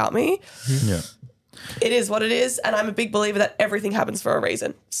internet about me, it is what it is. And I'm a big believer that everything happens for a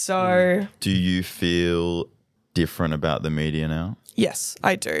reason. So do you feel different about the media now? Yes,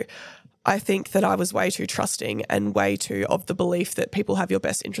 I do. I think that I was way too trusting and way too of the belief that people have your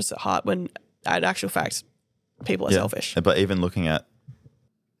best interests at heart when, in actual fact, people are selfish. But even looking at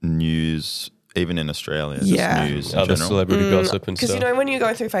news, even in Australia, just news in other general. celebrity gossip and stuff. Because, you know, when you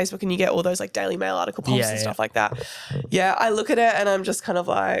go through Facebook and you get all those like Daily Mail article posts and stuff like that, I look at it and I'm just kind of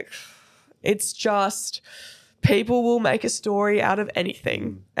like, it's just people will make a story out of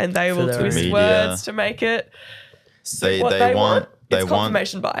anything and they will twist words to make it what they want. It's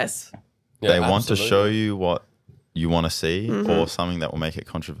confirmation bias. They want to show you what you want to see or something that will make it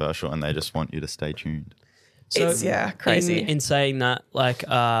controversial, and they just want you to stay tuned. So it's crazy. In saying that, like,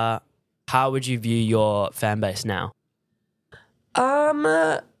 how would you view your fan base now?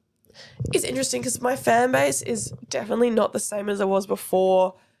 It's interesting because my fan base is definitely not the same as it was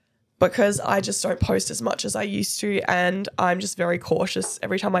before because I just don't post as much as I used to, and I'm just very cautious.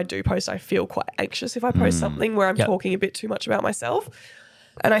 Every time I do post, I feel quite anxious if I post something where I'm talking a bit too much about myself.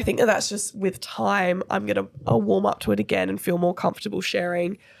 And I think that that's just with time, I'll warm up to it again and feel more comfortable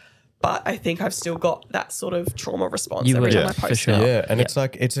sharing. But I think I've still got that sort of trauma response every time I post. Sure. Yeah, and it's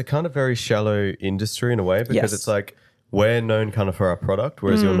like, it's a kind of very shallow industry in a way because it's like we're known kind of for our product,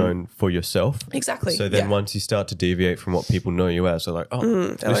 whereas you're known for yourself. Exactly. So then once you start to deviate from what people know you as, they're like,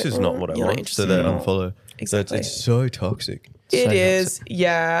 this is not what I want. So they unfollow. Exactly. So it's so toxic. It is,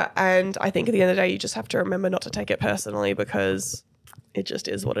 yeah. And I think at the end of the day, you just have to remember not to take it personally because it just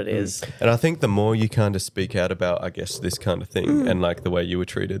is what it is. And I think the more you kind of speak out about, I guess, this kind of thing and like the way you were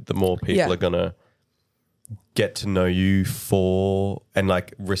treated, the more people are going to get to know you for and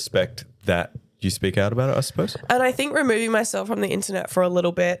like respect that you speak out about it, I suppose. And I think removing myself from the internet for a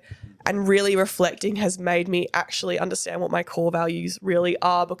little bit and really reflecting has made me actually understand what my core values really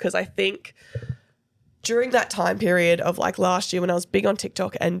are, because I think during that time period of like last year when I was big on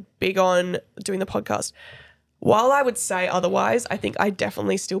TikTok and big on doing the podcast, while I would say otherwise, I think I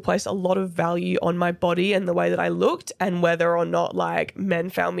definitely still place a lot of value on my body and the way that I looked and whether or not like men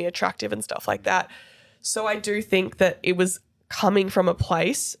found me attractive and stuff like that. So I do think that it was coming from a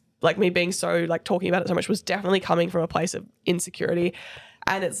place, like me being so like talking about it so much was definitely coming from a place of insecurity.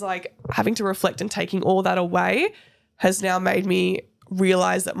 And it's like having to reflect and taking all that away has now made me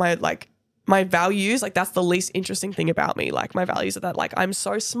realize that my values, like that's the least interesting thing about me. Like my values are that like I'm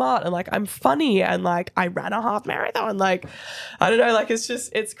so smart and like I'm funny and like I ran a half marathon. Like, I don't know, like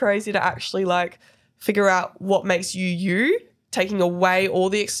it's crazy to actually like figure out what makes you, taking away all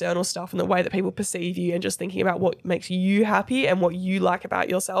the external stuff and the way that people perceive you and just thinking about what makes you happy and what you like about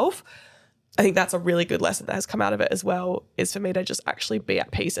yourself. I think that's a really good lesson that has come out of it as well, is for me to just actually be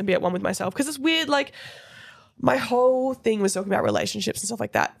at peace and be at one with myself. Because it's weird, like my whole thing was talking about relationships and stuff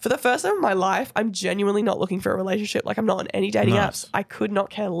like that. For the first time in my life, I'm genuinely not looking for a relationship. Like I'm not on any dating apps. I could not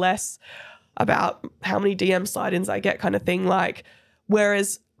care less about how many DM slide-ins I get kind of thing. Like,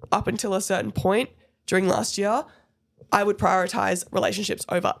 whereas up until a certain point during last year, I would prioritize relationships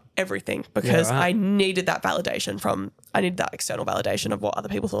over everything because I needed that validation I needed that external validation of what other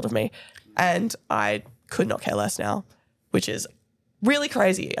people thought of me. And I could not care less now, which is really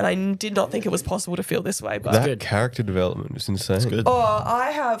crazy. And I did not think it was possible to feel this way. But that character development is insane. It's good. Oh,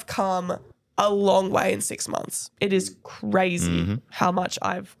 I have come a long way in 6 months. It is crazy how much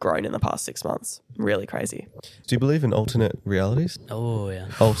I've grown in the past 6 months. Really crazy. Do you believe in alternate realities? Oh, yeah.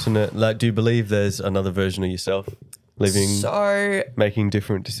 Alternate, like, do you believe there's another version of yourself? making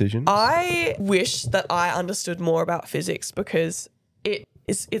different decisions? I wish that I understood more about physics because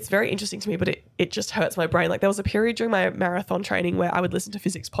it's very interesting to me, but it just hurts my brain. Like there was a period during my marathon training where I would listen to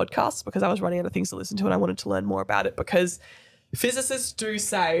physics podcasts because I was running out of things to listen to and I wanted to learn more about it because physicists do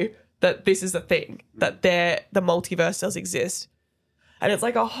say that this is a thing, that the multiverse does exist. And it's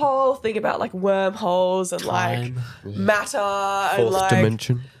like a whole thing about like wormholes and like matter and Fourth like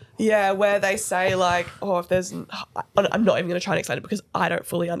dimension. Yeah, where they say like, oh, if there's, I'm not even going to try and explain it because I don't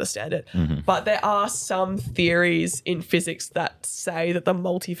fully understand it. Mm-hmm. But there are some theories in physics that say that the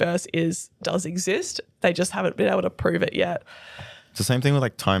multiverse does exist. They just haven't been able to prove it yet. It's the same thing with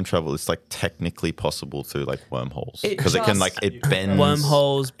like time travel. It's like technically possible through like wormholes because it can like it bends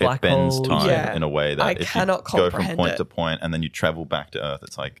wormholes, black holes, time in a way that I if cannot you go from comprehend point it. to point and then you travel back to Earth,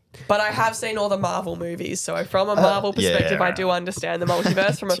 it's like. But I have seen all the Marvel movies, so from a Marvel perspective, I do understand the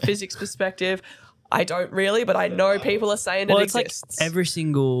multiverse. From a physics perspective, I don't really, but I know people are saying it exists. Like every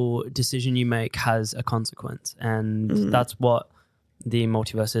single decision you make has a consequence, and that's what the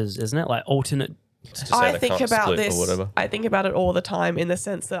multiverse is, isn't it? Like alternate. I think about this. I think about it all the time in the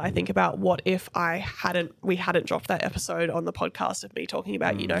sense that I think about what if we hadn't dropped that episode on the podcast of me talking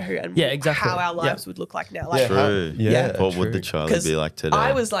about you know who and how our lives would look like now. Like, True. What would the Charlie be like today?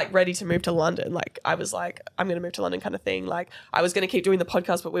 I was like ready to move to London. Like I was like, I'm going to move to London kind of thing. Like I was going to keep doing the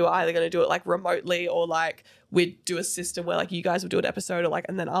podcast, but we were either going to do it like remotely or like we'd do a system where like you guys would do an episode or like,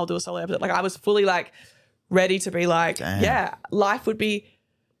 and then I'll do a solo episode. Like I was fully like ready to be like, life would be.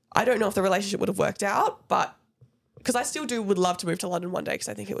 I don't know if the relationship would have worked out, but because I still would love to move to London one day because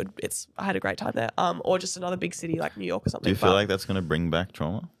I think I had a great time there. Or just another big city like New York or something. Do you feel like that's going to bring back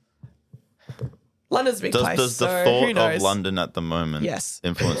trauma? London's a big place. Does the thought of London at the moment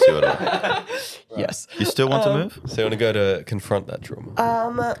influence you at all? Yes. You still want to move? So you want to go to confront that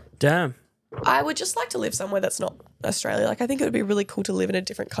trauma? Damn. I would just like to live somewhere that's not Australia. Like I think it would be really cool to live in a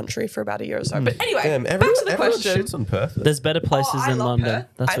different country for about a year or so. But anyway, back to the question. Shits on Perth. There's better places than London. Perth.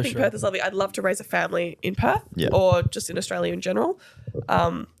 That's I for think sure. Perth is lovely. I'd love to raise a family in Perth or just in Australia in general.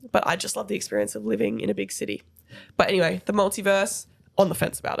 But I just love the experience of living in a big city. But anyway, the multiverse, on the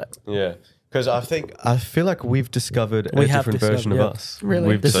fence about it. Yeah. Because I feel like we've discovered a different version of us. Really?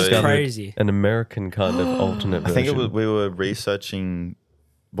 We've This is discovered crazy. an American kind of alternate version. I think we were researching.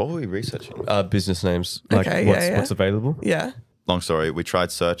 What were we researching? Business names, like what's available. Yeah. Long story. We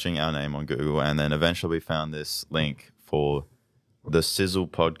tried searching our name on Google, and then eventually we found this link for the Sizzle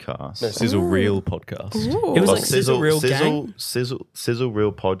podcast. No, Sizzle Reel podcast. Ooh. It was like Sizzle Reel Gang. Sizzle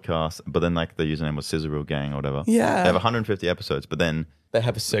Reel podcast, but then like the username was Sizzle Reel Gang or whatever. Yeah. They have 150 episodes, but then They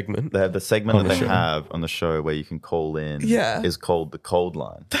have a segment. they have the segment that they have on the show where you can call in. Yeah. Is called the Cold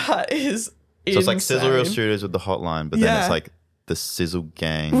Line. That is So it's like insane. Sizzle Reel Studios with the hotline, but then it's like the Sizzle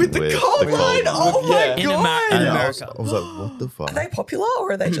Gang with the cold line. Oh my In god! America. I was like, what the fuck? Are they popular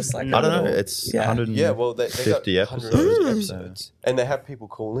or are they just like? I don't know. It's 150 Yeah, well, they got episodes. episodes, and they have people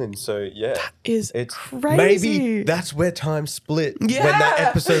call in. So yeah, Is it's crazy. Maybe that's where time split when Yeah. that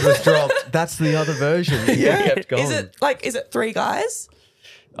episode was dropped. That's the other version. Yeah, kept going. Is it three guys?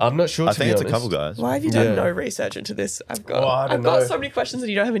 I'm not sure. I to think be it's a honest. couple guys. Why have you done no research into this? I've got I I've don't got know. so many questions and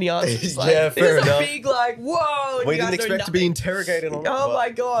you don't have any answers. It's like, Yeah, fair this is enough. a big like whoa. We you didn't guys know expect to be nothing. interrogated on it. Oh but my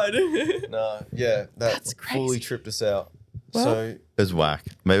god. No, yeah, That's fully crazy. tripped us out. Well, so It's whack.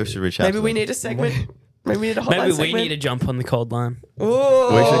 Maybe we should reach out. Maybe to we them. need a segment. Maybe we need a hotline Maybe we segment. need to jump on the cold line. We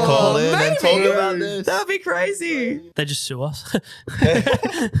should call in and talk maybe. about this. That'd be crazy. They just sue us.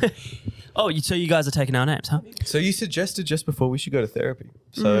 Oh, so you guys are taking our names, huh? So you suggested just before we should go to therapy.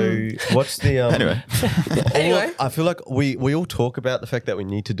 So what's the Anyway. Anyway. I feel like we all talk about the fact that we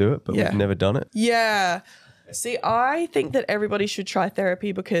need to do it, but Yeah. we've never done it. Yeah. See, I think that everybody should try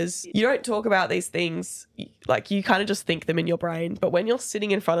therapy because you don't talk about these things, like you kind of just think them in your brain. But when you're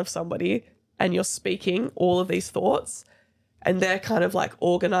sitting in front of somebody and you're speaking all of these thoughts and they're kind of like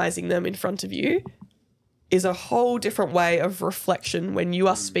organizing them in front of you is a whole different way of reflection when you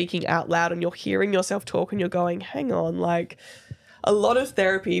are speaking out loud and you're hearing yourself talk and you're going, hang on, like a lot of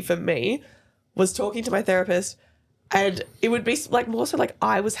therapy for me was talking to my therapist. And it would be like more so like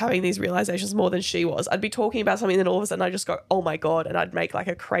I was having these realizations more than she was. I'd be talking about something and then all of a sudden I just go, oh my God. And I'd make like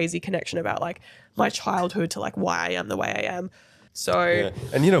a crazy connection about like my childhood to like why I am the way I am. So Yeah.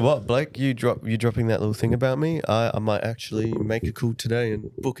 And you know what, Blake, you dropping that little thing about me, I might actually make a call today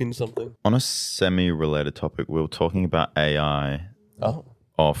and book in something. On a semi-related topic, we were talking about AI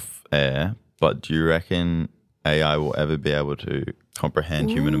off air, but do you reckon AI will ever be able to comprehend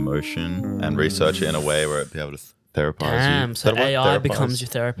human emotion and research it in a way where it'll be able to therapize Damn, you. so That won't AI therapize. becomes your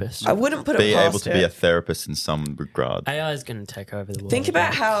therapist. I wouldn't put it Be past able to be a it. therapist in some regard. AI is going to take over the world. Think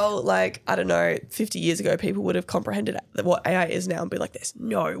about how, like, I don't know, 50 years ago, people would have comprehended what AI is now and be like, there's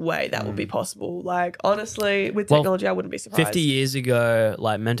no way that would be possible. Like, honestly, with technology, I wouldn't be surprised. 50 years ago,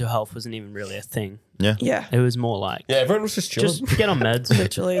 like, mental health wasn't even really a thing. Yeah. It was more like, Yeah, everyone was just chilling. just get on meds.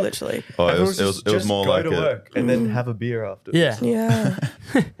 Literally. Oh, it Everyone was just more go like to work and then have a beer after. Yeah. Yeah.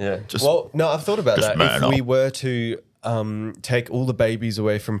 Yeah. Just- Well, no, I've thought about just that. man If we up. were to take all the babies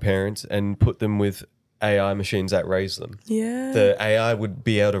away from parents and put them with AI machines that raise them, Yeah. the AI would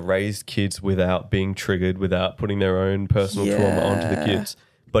be able to raise kids without being triggered, without putting their own personal trauma onto the kids.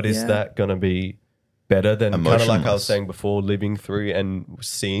 But is that going to be better than kind of like I was Emotionless. saying before, living through and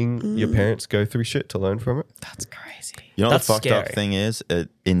seeing your parents go through shit to learn from it? That's crazy. You know That's what the fucked up scary. thing is?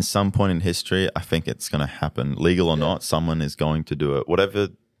 In some point in history, I think it's going to happen. Legal or not, someone is going to do it. Whatever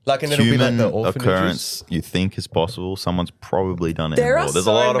Like, and it'll be like human the orphanages. occurrence you think is possible, someone's probably done it. There in are law. There's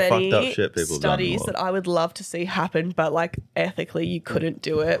so a lot of many fucked up shit people have done. in studies law. that I would love to see happen, but like ethically you couldn't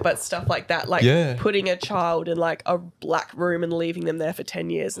do it. But stuff like that, like Yeah. putting a child in like a black room and leaving them there for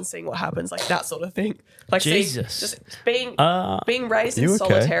 10 years and seeing what happens, like that sort of thing. Like Jesus. just being raised You in okay?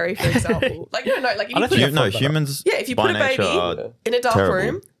 solitary, for example. Like no, like if you put Humans. yeah, if you by put a nature baby are in a dark terrible.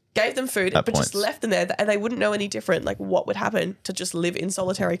 room, gave them food, At but just points. left them there, and they wouldn't know any different. Like, what would happen to just live in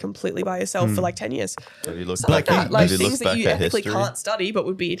solitary completely by yourself for like 10 years? Have you looked Stuff like back? that. Like have you things looked that you back at ethically history? can't study, but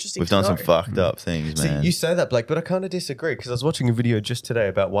would be interesting We've to done know. some fucked up things, See, man. you say that, Blake, but I kind of disagree because I was watching a video just today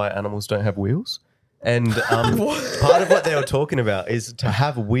about why animals don't have wheels. And part of what they were talking about is to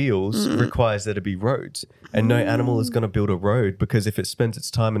have wheels requires there to be roads. And no animal is going to build a road because if it spends its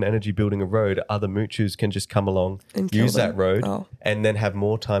time and energy building a road, other moochers can just come along, And kill use them. that road, Oh. and then have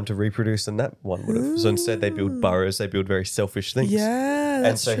more time to reproduce than that one would have. So instead, they build burrows, they build very selfish things. Yeah, And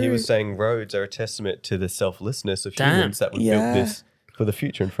that's so true. he was saying roads are a testament to the selflessness of Damn. humans that would Yeah. build this for the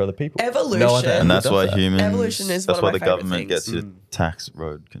future and for other people. Evolution. No other and animal that's does why that. humans. Evolution is that's one why of my the favourite government things. gets you tax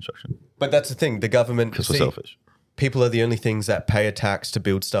road construction But that's the thing. The government, because we're see, selfish. people are the only things that pay a tax to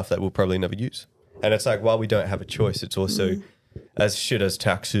build stuff that we'll probably never use. And it's like, while we don't have a choice, it's also as shit as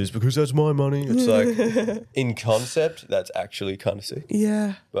taxes because that's my money. It's like, in concept, that's actually kind of sick.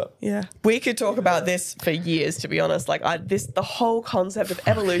 Yeah. But Yeah. We could talk about this for years, to be honest. Like the whole concept of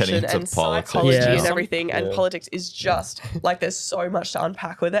evolution into and politics. psychology Yeah. and everything and politics is just like there's so much to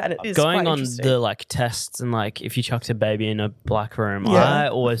unpack with it, and it is Going quite on interesting. the like tests and like if you chucked a baby in a black room, Yeah. I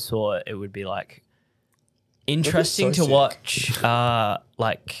always thought it would be like interesting so to sick. watch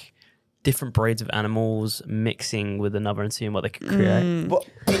like different breeds of animals mixing with another and seeing what they could create.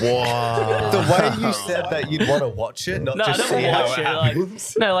 the way you said that you'd want to watch it, not No, I just don't see how watch it it. Like,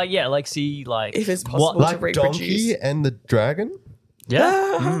 happens. no, like yeah, like see like If it's possible what, to Like reproduce. Donkey and the Dragon?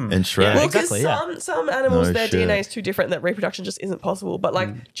 yeah. And Shrek. Yeah, Well, exactly, because some animals, No their shit. DNA is too different that reproduction just isn't possible. But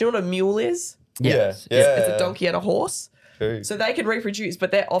like, do you know what a mule is? Yeah. It's a donkey and a horse. True. So they can reproduce, but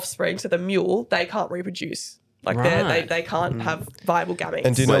their offspring to the mule, they can't reproduce. Like Right. they can't have viable gametes.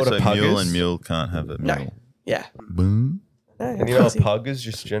 And do you know Wait, what a so pug mule is? and mule can't have a No. mule. Yeah. Boom. No, And you know what crazy. a pug is?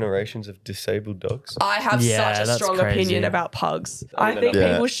 Just generations of disabled dogs. I have Yeah, such a that's strong crazy. opinion about pugs. I think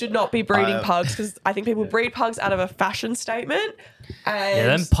Yeah. people should not be breeding I- pugs because I think people breed pugs out of a fashion statement. And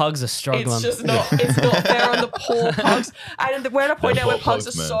Yeah, them pugs are struggling. it's just not. It's not fair on the poor pugs. And we're at a point Them now where poor pugs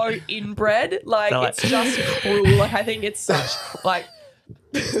are pugs, so inbred. Like They're like- it's just cruel. Like I think it's such like.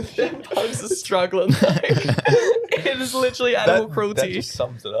 Them pugs are struggling. Like, it is literally animal That cruelty. just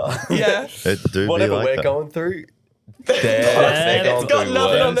sums it up. Yeah. It do Whatever be like we're that. going through, Yeah, going It's got through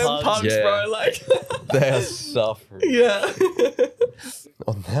nothing worse. on them Pugs, pugs, yeah. bro. Like, They are suffering yeah.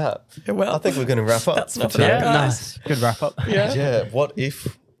 on that. Well, I think we're going to wrap up. that's enough for of today. that, yeah, guys. nice. Good wrap up. Yeah. Yeah. What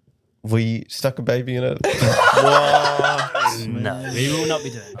if we stuck a baby in it? No, we will not be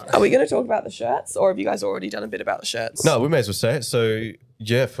doing that. Are we going to talk about the shirts, or have you guys already done a bit about the shirts? No, we may as well say it. So,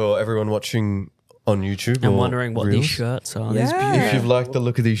 yeah, for everyone watching on YouTube I'm or wondering what these Reels, shirts are. Yeah. These beautiful- if you've liked the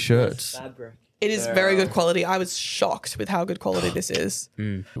look of these shirts, It is very good quality. I was shocked with how good quality this is.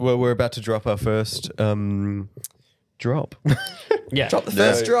 well, we're about to drop our first drop. Yeah. Drop the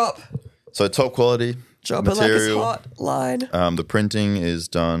first Yeah. drop. So top quality Drop it material. like it's hot line. The printing is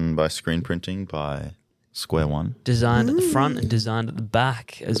done by screen printing by Square One. Designed at the front and designed at the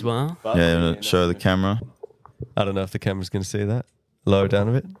back as well. Yeah, you want to show the camera? I don't know if the camera's going to see that. Lower down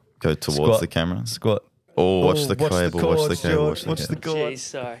a bit. Go towards Squat. the camera. Squat. Oh, watch the watch cable. chords, Watch the cable. George. Watch the cable. chords.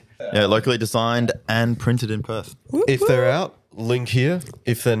 sorry. Yeah, locally designed and printed in Perth. If they're out, link here.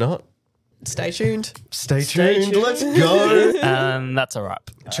 If they're not, Stay tuned. stay Stay tuned. tuned. Let's go. That's a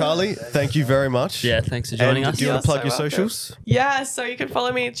wrap. Charlie, thank you very much. Yeah, thanks for joining And us. do you want to plug so your welcome. socials? Yeah, so you can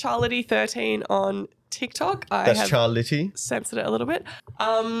follow me at Charlotte13 on TikTok. That's Charlitty. Censored it a little bit.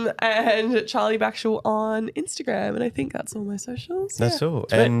 And Charlie Backshall on Instagram. And I think that's all my socials. That's all.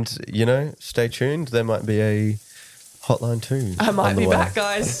 And, stay tuned. There might be a hotline too. I might be back,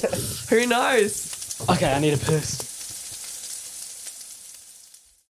 guys. Who knows? Okay, I need a piss.